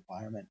security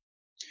environment.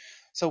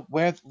 So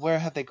where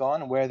have they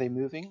gone and where are they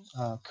moving?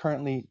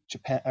 Currently,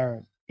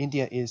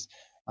 India is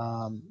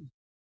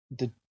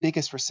the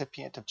biggest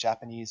recipient of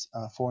Japanese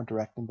foreign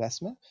direct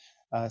investment,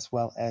 as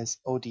well as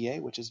ODA,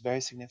 which is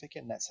very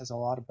significant. And that says a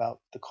lot about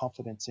the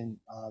confidence in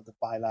the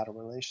bilateral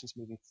relations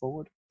moving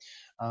forward.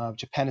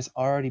 Japan has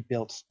already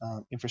built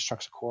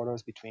infrastructure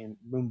corridors between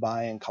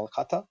Mumbai and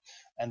Calcutta,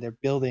 and they're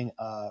building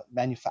a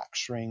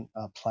manufacturing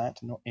plant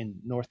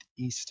in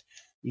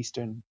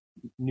eastern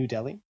New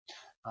Delhi,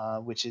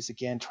 which is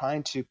again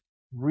trying to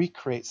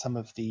recreate some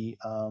of the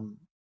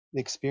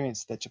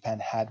experience that Japan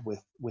had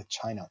with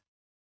China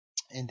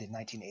in the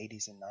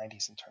 1980s and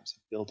 90s in terms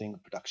of building a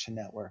production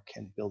network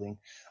and building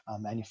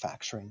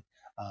manufacturing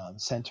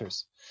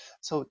centers.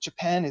 So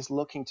Japan is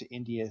looking to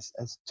India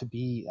as to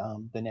be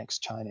the next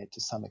China to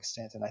some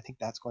extent, and I think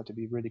that's going to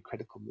be really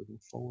critical moving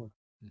forward.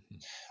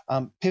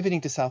 Pivoting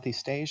to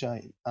Southeast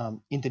Asia,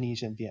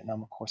 Indonesia and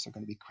Vietnam, of course, are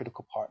going to be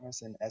critical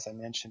partners. And as I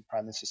mentioned,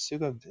 Prime Minister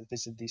Suga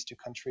visited these two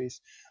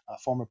countries.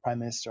 Former Prime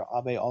Minister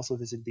Abe also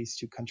visited these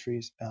two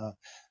countries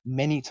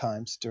many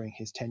times during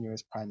his tenure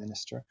as Prime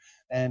Minister.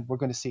 And we're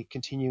going to see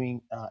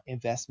continuing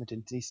investment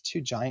in these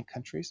two giant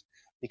countries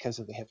because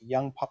they have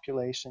young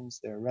populations.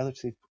 They're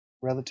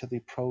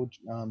relatively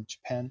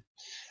pro-Japan.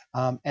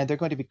 And they're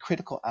going to be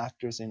critical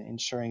actors in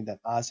ensuring that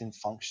ASEAN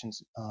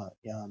functions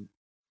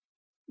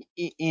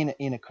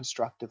in a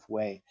constructive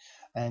way.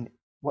 And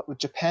what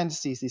Japan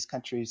sees these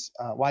countries,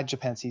 why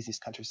Japan sees these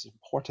countries as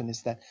important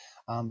is that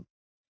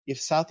if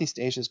Southeast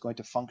Asia is going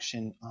to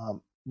function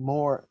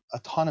more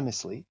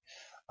autonomously,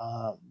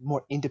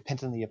 more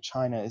independently of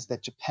China, is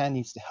that Japan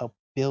needs to help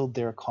build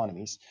their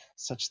economies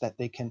such that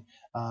they can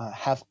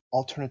have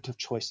alternative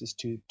choices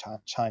to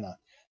China.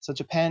 So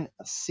Japan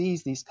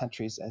sees these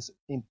countries as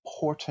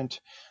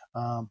important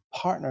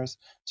partners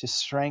to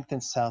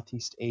strengthen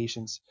Southeast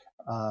Asians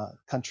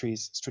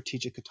countries'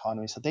 strategic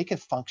autonomy so they can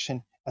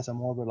function as a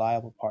more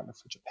reliable partner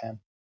for Japan.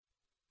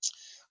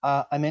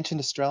 I mentioned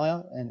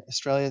Australia, and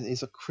Australia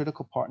is a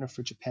critical partner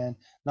for Japan,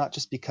 not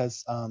just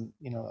because of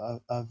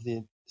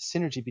the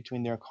synergy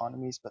between their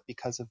economies, but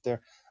because of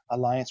their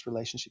alliance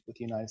relationship with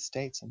the United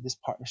States. And this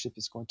partnership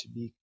is going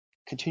to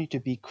continue to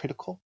be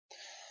critical.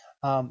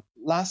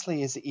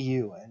 Lastly is the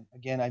EU. And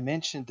again, I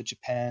mentioned the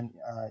Japan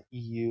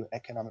EU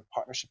Economic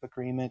Partnership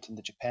Agreement and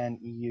the Japan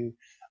EU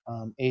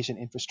Asian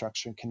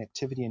Infrastructure and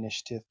Connectivity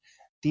Initiative.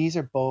 These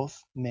are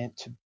both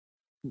meant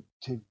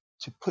to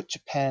put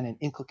Japan and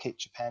inculcate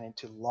Japan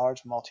into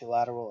large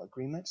multilateral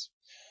agreements,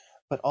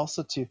 but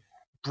also to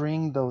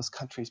bring those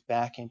countries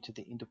back into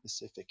the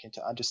Indo-Pacific and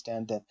to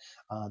understand that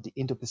the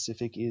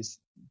Indo-Pacific is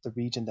the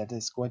region that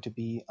is going to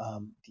be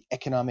the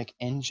economic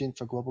engine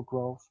for global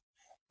growth.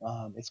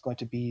 It's going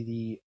to be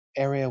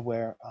the area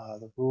where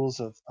the rules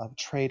of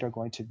trade are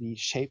going to be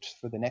shaped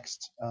for the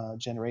next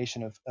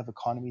generation of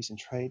economies and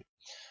trade.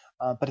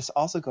 But it's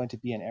also going to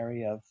be an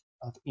area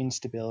of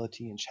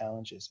instability and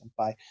challenges. And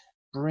by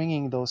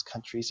bringing those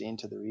countries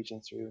into the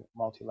region through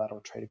multilateral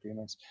trade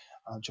agreements,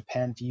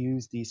 Japan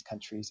views these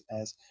countries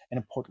as an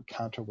important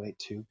counterweight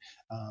to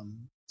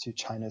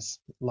China's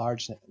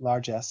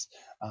largesse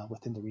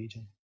within the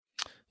region.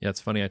 Yeah, it's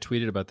funny. I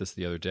tweeted about this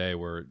the other day,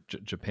 where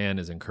Japan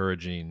is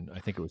encouraging. I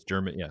think it was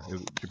Germany. Yeah,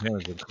 Japan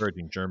was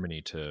encouraging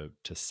Germany to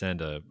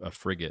send a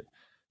frigate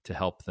to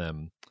help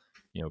them,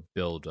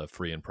 build a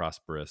free and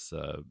prosperous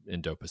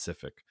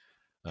Indo-Pacific.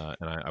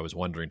 And I was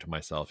wondering to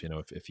myself,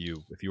 if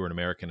you were an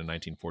American in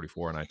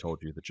 1944, and I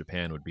told you that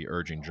Japan would be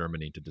urging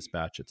Germany to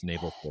dispatch its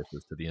naval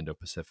forces to the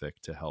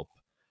Indo-Pacific to help,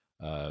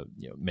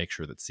 make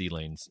sure that sea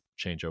lanes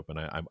change open,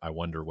 I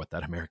wonder what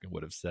that American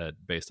would have said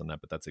based on that.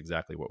 But that's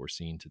exactly what we're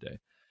seeing today.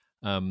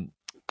 I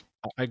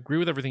agree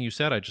with everything you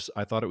said.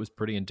 I thought it was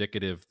pretty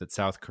indicative that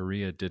South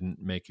Korea didn't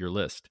make your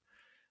list.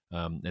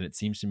 And it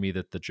seems to me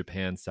that the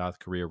Japan-South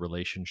Korea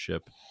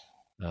relationship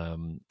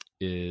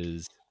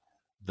is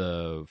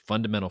the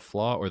fundamental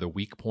flaw or the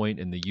weak point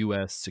in the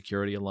U.S.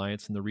 security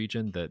alliance in the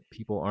region that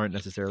people aren't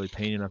necessarily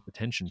paying enough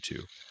attention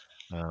to.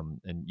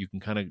 And you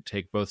can kind of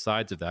take both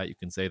sides of that. You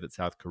can say that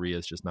South Korea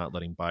is just not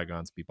letting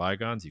bygones be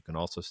bygones. You can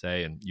also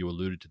say, and you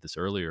alluded to this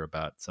earlier,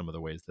 about some of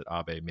the ways that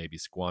Abe maybe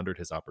squandered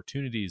his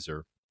opportunities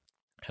or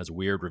has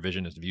weird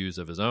revisionist views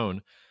of his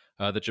own,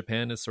 that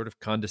Japan is sort of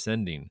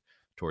condescending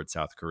towards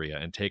South Korea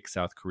and takes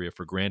South Korea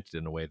for granted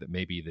in a way that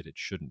maybe that it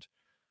shouldn't.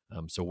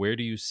 So where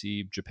do you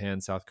see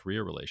Japan-South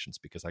Korea relations?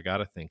 Because I got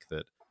to think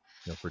that,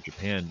 for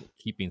Japan,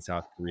 keeping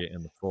South Korea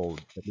in the fold,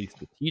 at least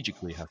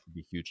strategically, has to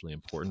be hugely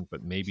important.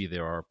 But maybe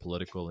there are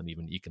political and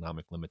even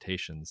economic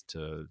limitations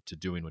to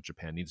doing what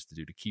Japan needs to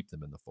do to keep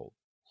them in the fold.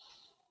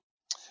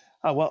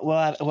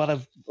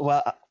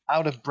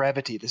 Out of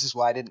brevity, this is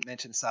why I didn't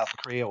mention South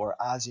Korea or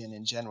ASEAN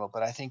in general.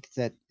 But I think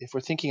that if we're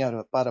thinking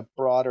about a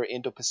broader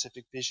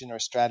Indo-Pacific vision or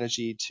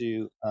strategy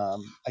to,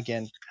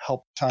 again,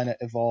 help China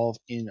evolve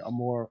in a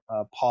more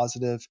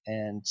positive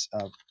and,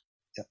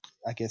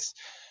 I guess,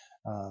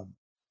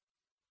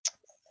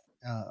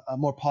 a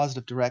more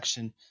positive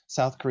direction,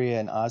 South Korea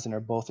and ASEAN are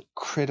both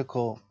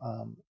critical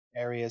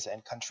areas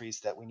and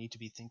countries that we need to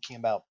be thinking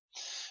about.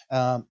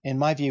 And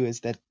my view is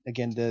that,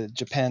 again, the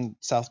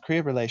Japan-South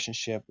Korea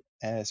relationship,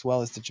 as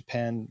well as the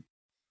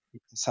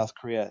Japan-South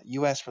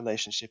Korea-U.S.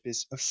 relationship,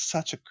 is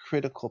such a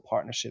critical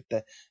partnership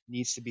that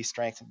needs to be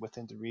strengthened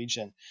within the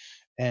region.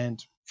 And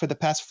for the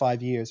past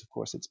 5 years, of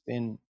course, it's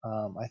been,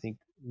 I think,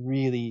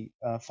 really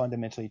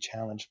fundamentally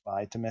challenged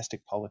by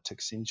domestic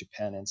politics in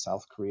Japan and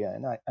South Korea.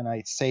 And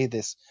I say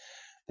this,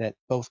 that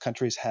both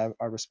countries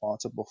are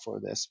responsible for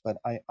this. But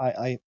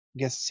I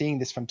guess seeing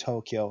this from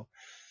Tokyo,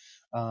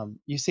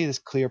 you see this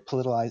clear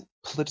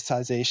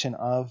politicization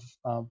of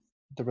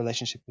the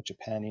relationship with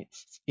Japan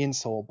in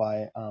Seoul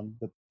by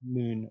the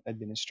Moon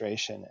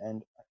administration.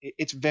 And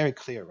it's very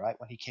clear, right?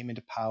 When he came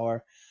into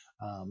power,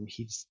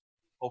 he's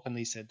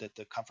openly said that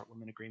the Comfort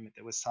Women Agreement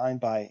that was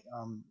signed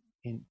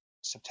in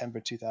September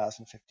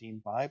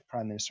 2015 by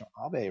Prime Minister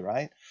Abe,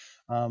 right?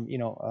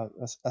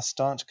 A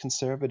staunch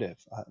conservative.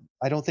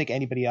 I don't think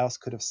anybody else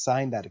could have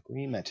signed that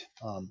agreement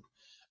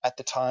at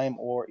the time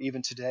or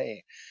even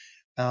today.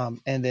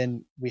 And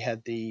then we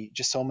had the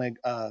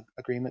JISOMA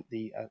agreement,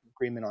 the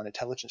agreement on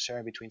intelligence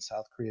sharing between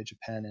South Korea,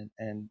 Japan,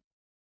 and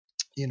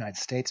the United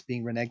States,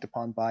 being reneged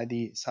upon by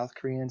the South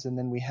Koreans. And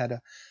then we had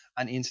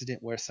an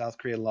incident where South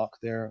Korea locked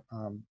their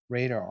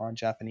radar on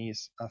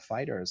Japanese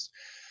fighters.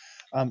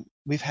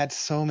 We've had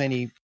so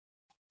many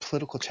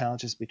political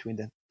challenges between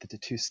the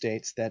two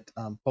states that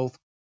both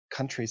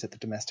countries at the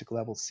domestic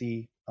level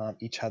see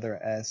each other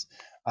as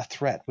a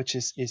threat, which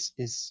is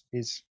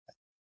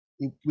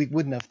we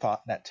wouldn't have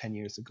thought that 10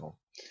 years ago.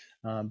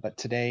 But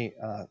today,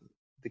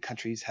 the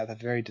countries have a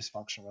very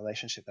dysfunctional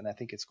relationship, and I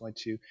think it's going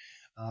to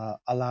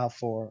allow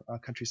for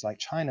countries like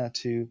China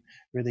to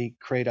really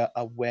create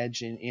a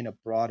wedge in a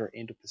broader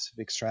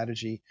Indo-Pacific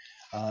strategy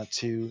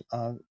to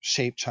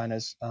shape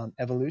China's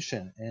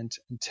evolution. And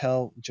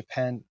until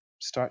Japan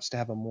starts to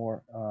have a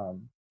more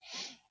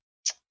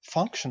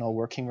functional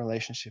working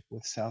relationship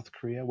with South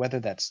Korea, whether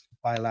that's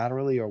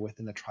bilaterally or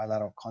within the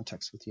trilateral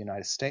context with the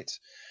United States,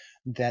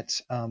 that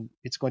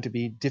it's going to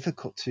be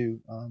difficult to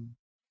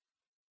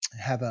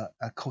have a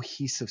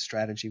cohesive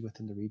strategy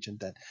within the region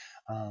that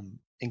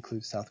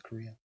includes South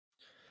Korea.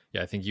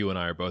 Yeah, I think you and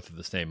I are both of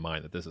the same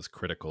mind that this is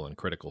critical and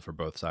critical for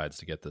both sides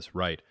to get this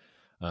right.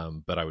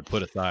 But I would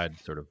put aside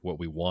sort of what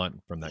we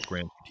want from that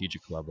grand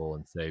strategic level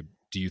and say,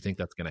 do you think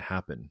that's going to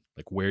happen?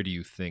 Like, where do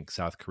you think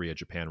South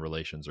Korea-Japan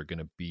relations are going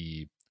to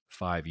be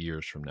 5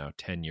 years from now,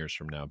 10 years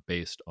from now,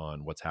 based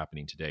on what's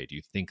happening today? Do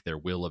you think there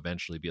will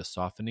eventually be a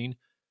softening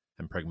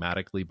and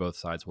pragmatically both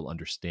sides will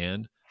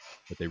understand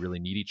that they really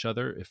need each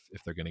other if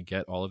they're going to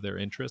get all of their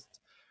interests?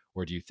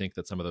 Or do you think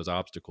that some of those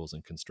obstacles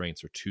and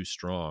constraints are too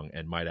strong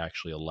and might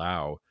actually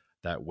allow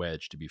that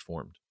wedge to be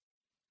formed?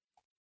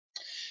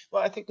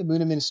 Well, I think the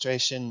Moon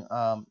administration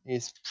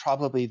is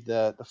probably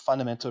the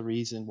fundamental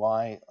reason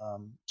why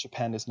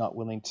Japan is not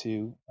willing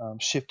to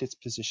shift its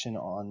position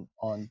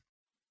on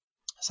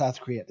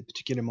South Korea at the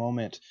particular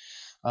moment,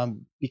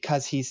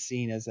 because he's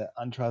seen as an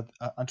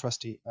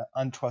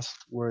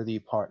untrustworthy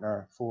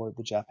partner for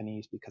the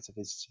Japanese because of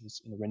his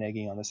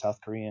reneging on the South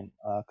Korean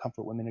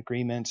Comfort Women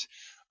Agreement.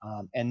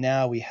 And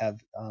now we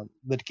have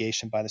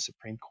litigation by the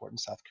Supreme Court in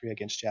South Korea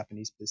against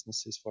Japanese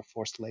businesses for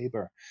forced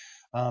labor.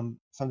 From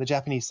the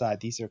Japanese side,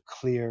 these are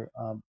clear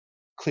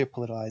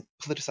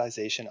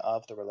politicization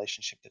of the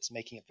relationship that's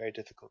making it very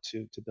difficult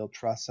to build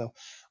trust. So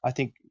I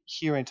think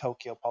here in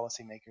Tokyo,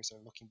 policymakers are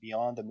looking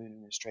beyond the Moon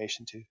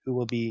administration to who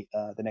will be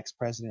the next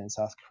president in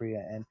South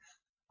Korea. And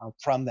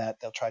from that,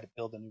 they'll try to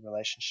build a new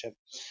relationship.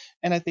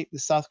 And I think the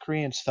South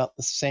Koreans felt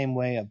the same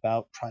way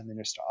about Prime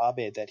Minister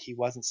Abe, that he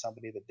wasn't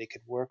somebody that they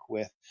could work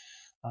with.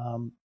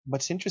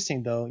 What's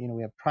interesting, though,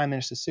 we have Prime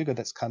Minister Suga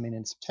that's coming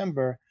in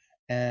September.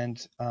 And,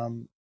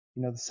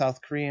 the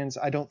South Koreans,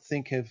 I don't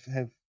think have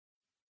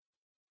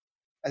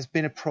has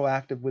been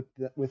proactive with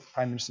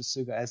Prime Minister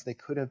Suga as they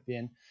could have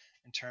been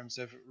in terms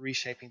of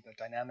reshaping the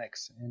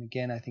dynamics. And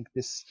again, I think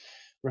this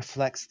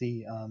reflects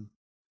the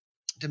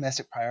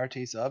domestic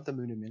priorities of the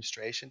Moon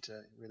administration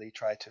to really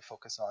try to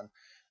focus on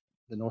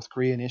the North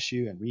Korean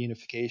issue and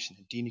reunification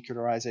and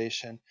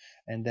denuclearization,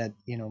 and that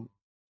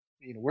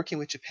working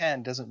with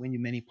Japan doesn't win you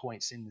many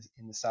points in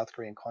the South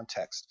Korean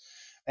context,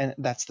 and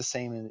that's the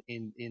same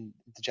in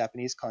the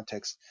Japanese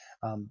context.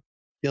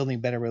 Building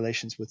better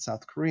relations with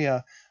South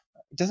Korea,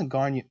 it doesn't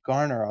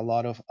garner a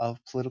lot of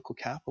political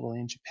capital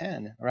in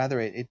Japan.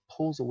 Rather, it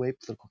pulls away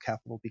political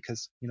capital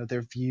because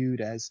they're viewed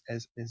as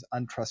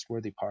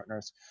untrustworthy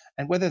partners.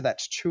 And whether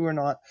that's true or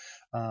not,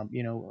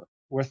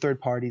 we're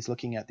third parties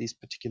looking at these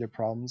particular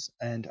problems,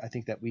 and I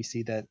think that we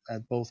see that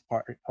both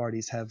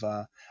parties have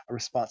a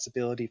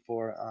responsibility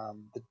for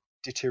the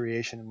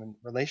deterioration in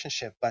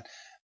relationship. But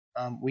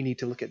we need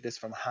to look at this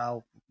from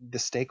how the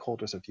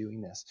stakeholders are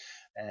viewing this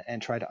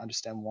and try to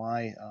understand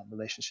why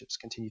relationships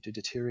continue to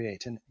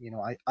deteriorate. And,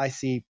 I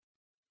see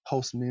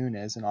post-Moon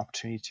as an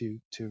opportunity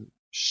to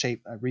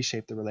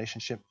reshape the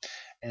relationship.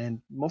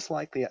 And most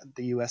likely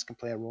the U.S. can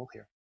play a role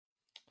here.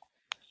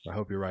 I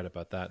hope you're right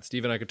about that.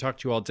 Stephen, I could talk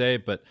to you all day,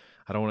 but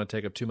I don't want to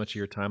take up too much of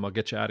your time. I'll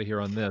get you out of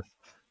here on this.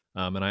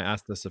 And I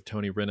asked this of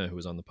Tony Rinna, who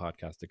was on the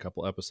podcast a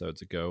couple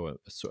episodes ago,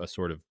 a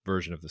sort of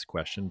version of this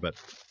question. But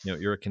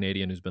you're a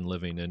Canadian who's been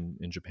living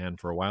in Japan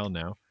for a while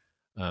now.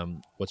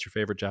 What's your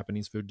favorite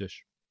Japanese food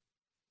dish?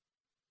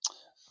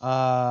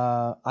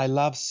 I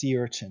love sea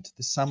urchin.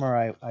 This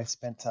summer, I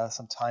spent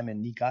some time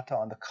in Niigata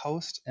on the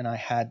coast, and I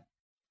had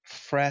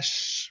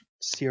fresh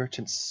sea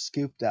urchin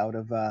scooped out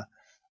of a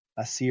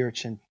sea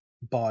urchin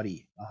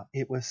body.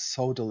 It was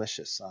so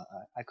delicious.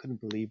 I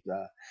couldn't believe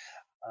the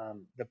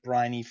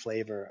briny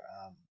flavor.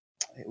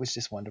 It was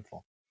just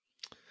wonderful.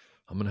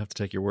 I'm going to have to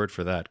take your word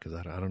for that because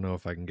I don't know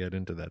if I can get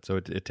into that. So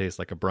it tastes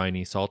like a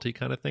briny, salty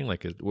kind of thing?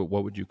 Like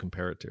what would you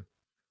compare it to?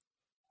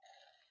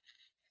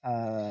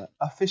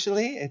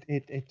 Officially,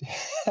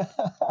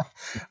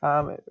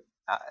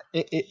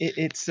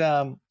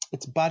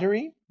 it's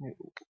buttery,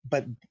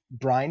 but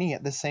briny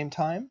at the same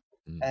time.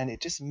 And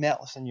it just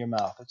melts in your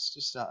mouth. It's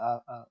just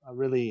a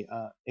really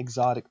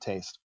exotic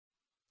taste.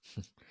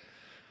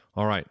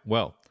 All right.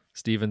 Well,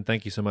 Stephen,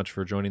 thank you so much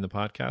for joining the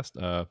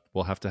podcast.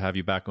 We'll have to have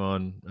you back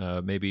on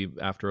maybe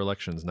after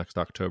elections next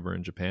October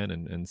in Japan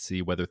and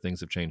see whether things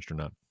have changed or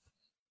not.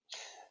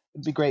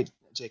 It'd be great,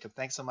 Jacob.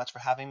 Thanks so much for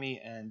having me.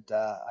 And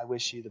I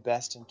wish you the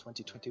best in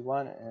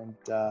 2021. And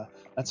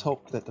let's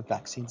hope that the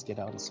vaccines get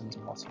out as soon as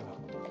possible.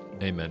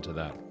 Amen to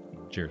that.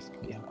 Cheers.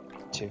 Yeah.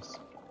 Cheers.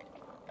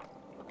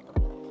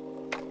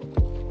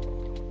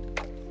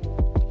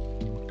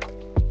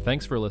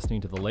 Thanks for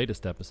listening to the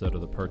latest episode of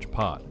The Perch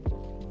Pod.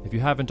 If you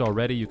haven't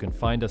already, you can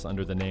find us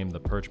under the name The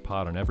Perch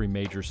Pod on every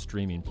major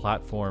streaming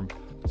platform.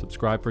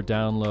 Subscribe for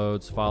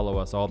downloads, follow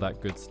us, all that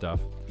good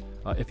stuff.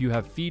 If you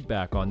have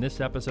feedback on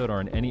this episode or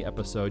on any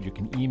episode, you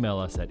can email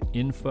us at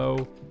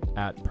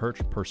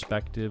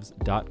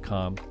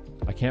info@perchperspectives.com.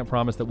 I can't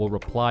promise that we'll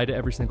reply to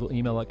every single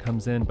email that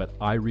comes in, but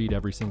I read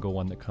every single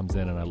one that comes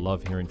in, and I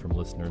love hearing from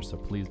listeners, so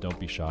please don't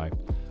be shy.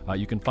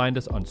 You can find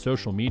us on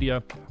social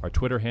media. Our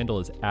Twitter handle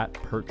is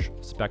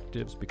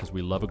 @PerchPerspectives because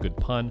we love a good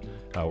pun.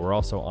 We're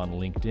also on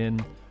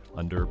LinkedIn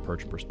under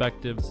Perch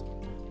Perspectives.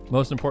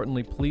 Most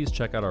importantly, please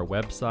check out our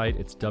website.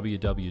 It's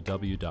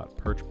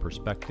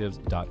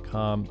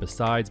www.perchperspectives.com.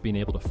 Besides being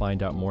able to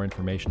find out more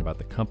information about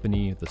the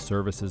company, the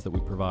services that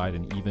we provide,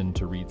 and even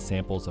to read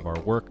samples of our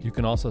work, you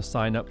can also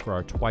sign up for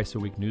our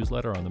twice-a-week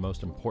newsletter on the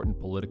most important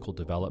political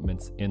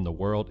developments in the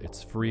world.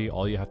 It's free.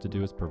 All you have to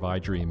do is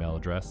provide your email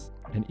address.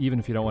 And even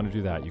if you don't want to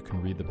do that, you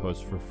can read the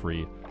post for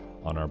free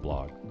on our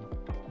blog.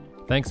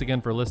 Thanks again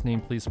for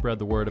listening. Please spread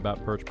the word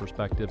about Perch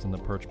Perspectives and the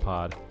Perch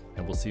Pod,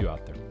 and we'll see you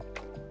out there.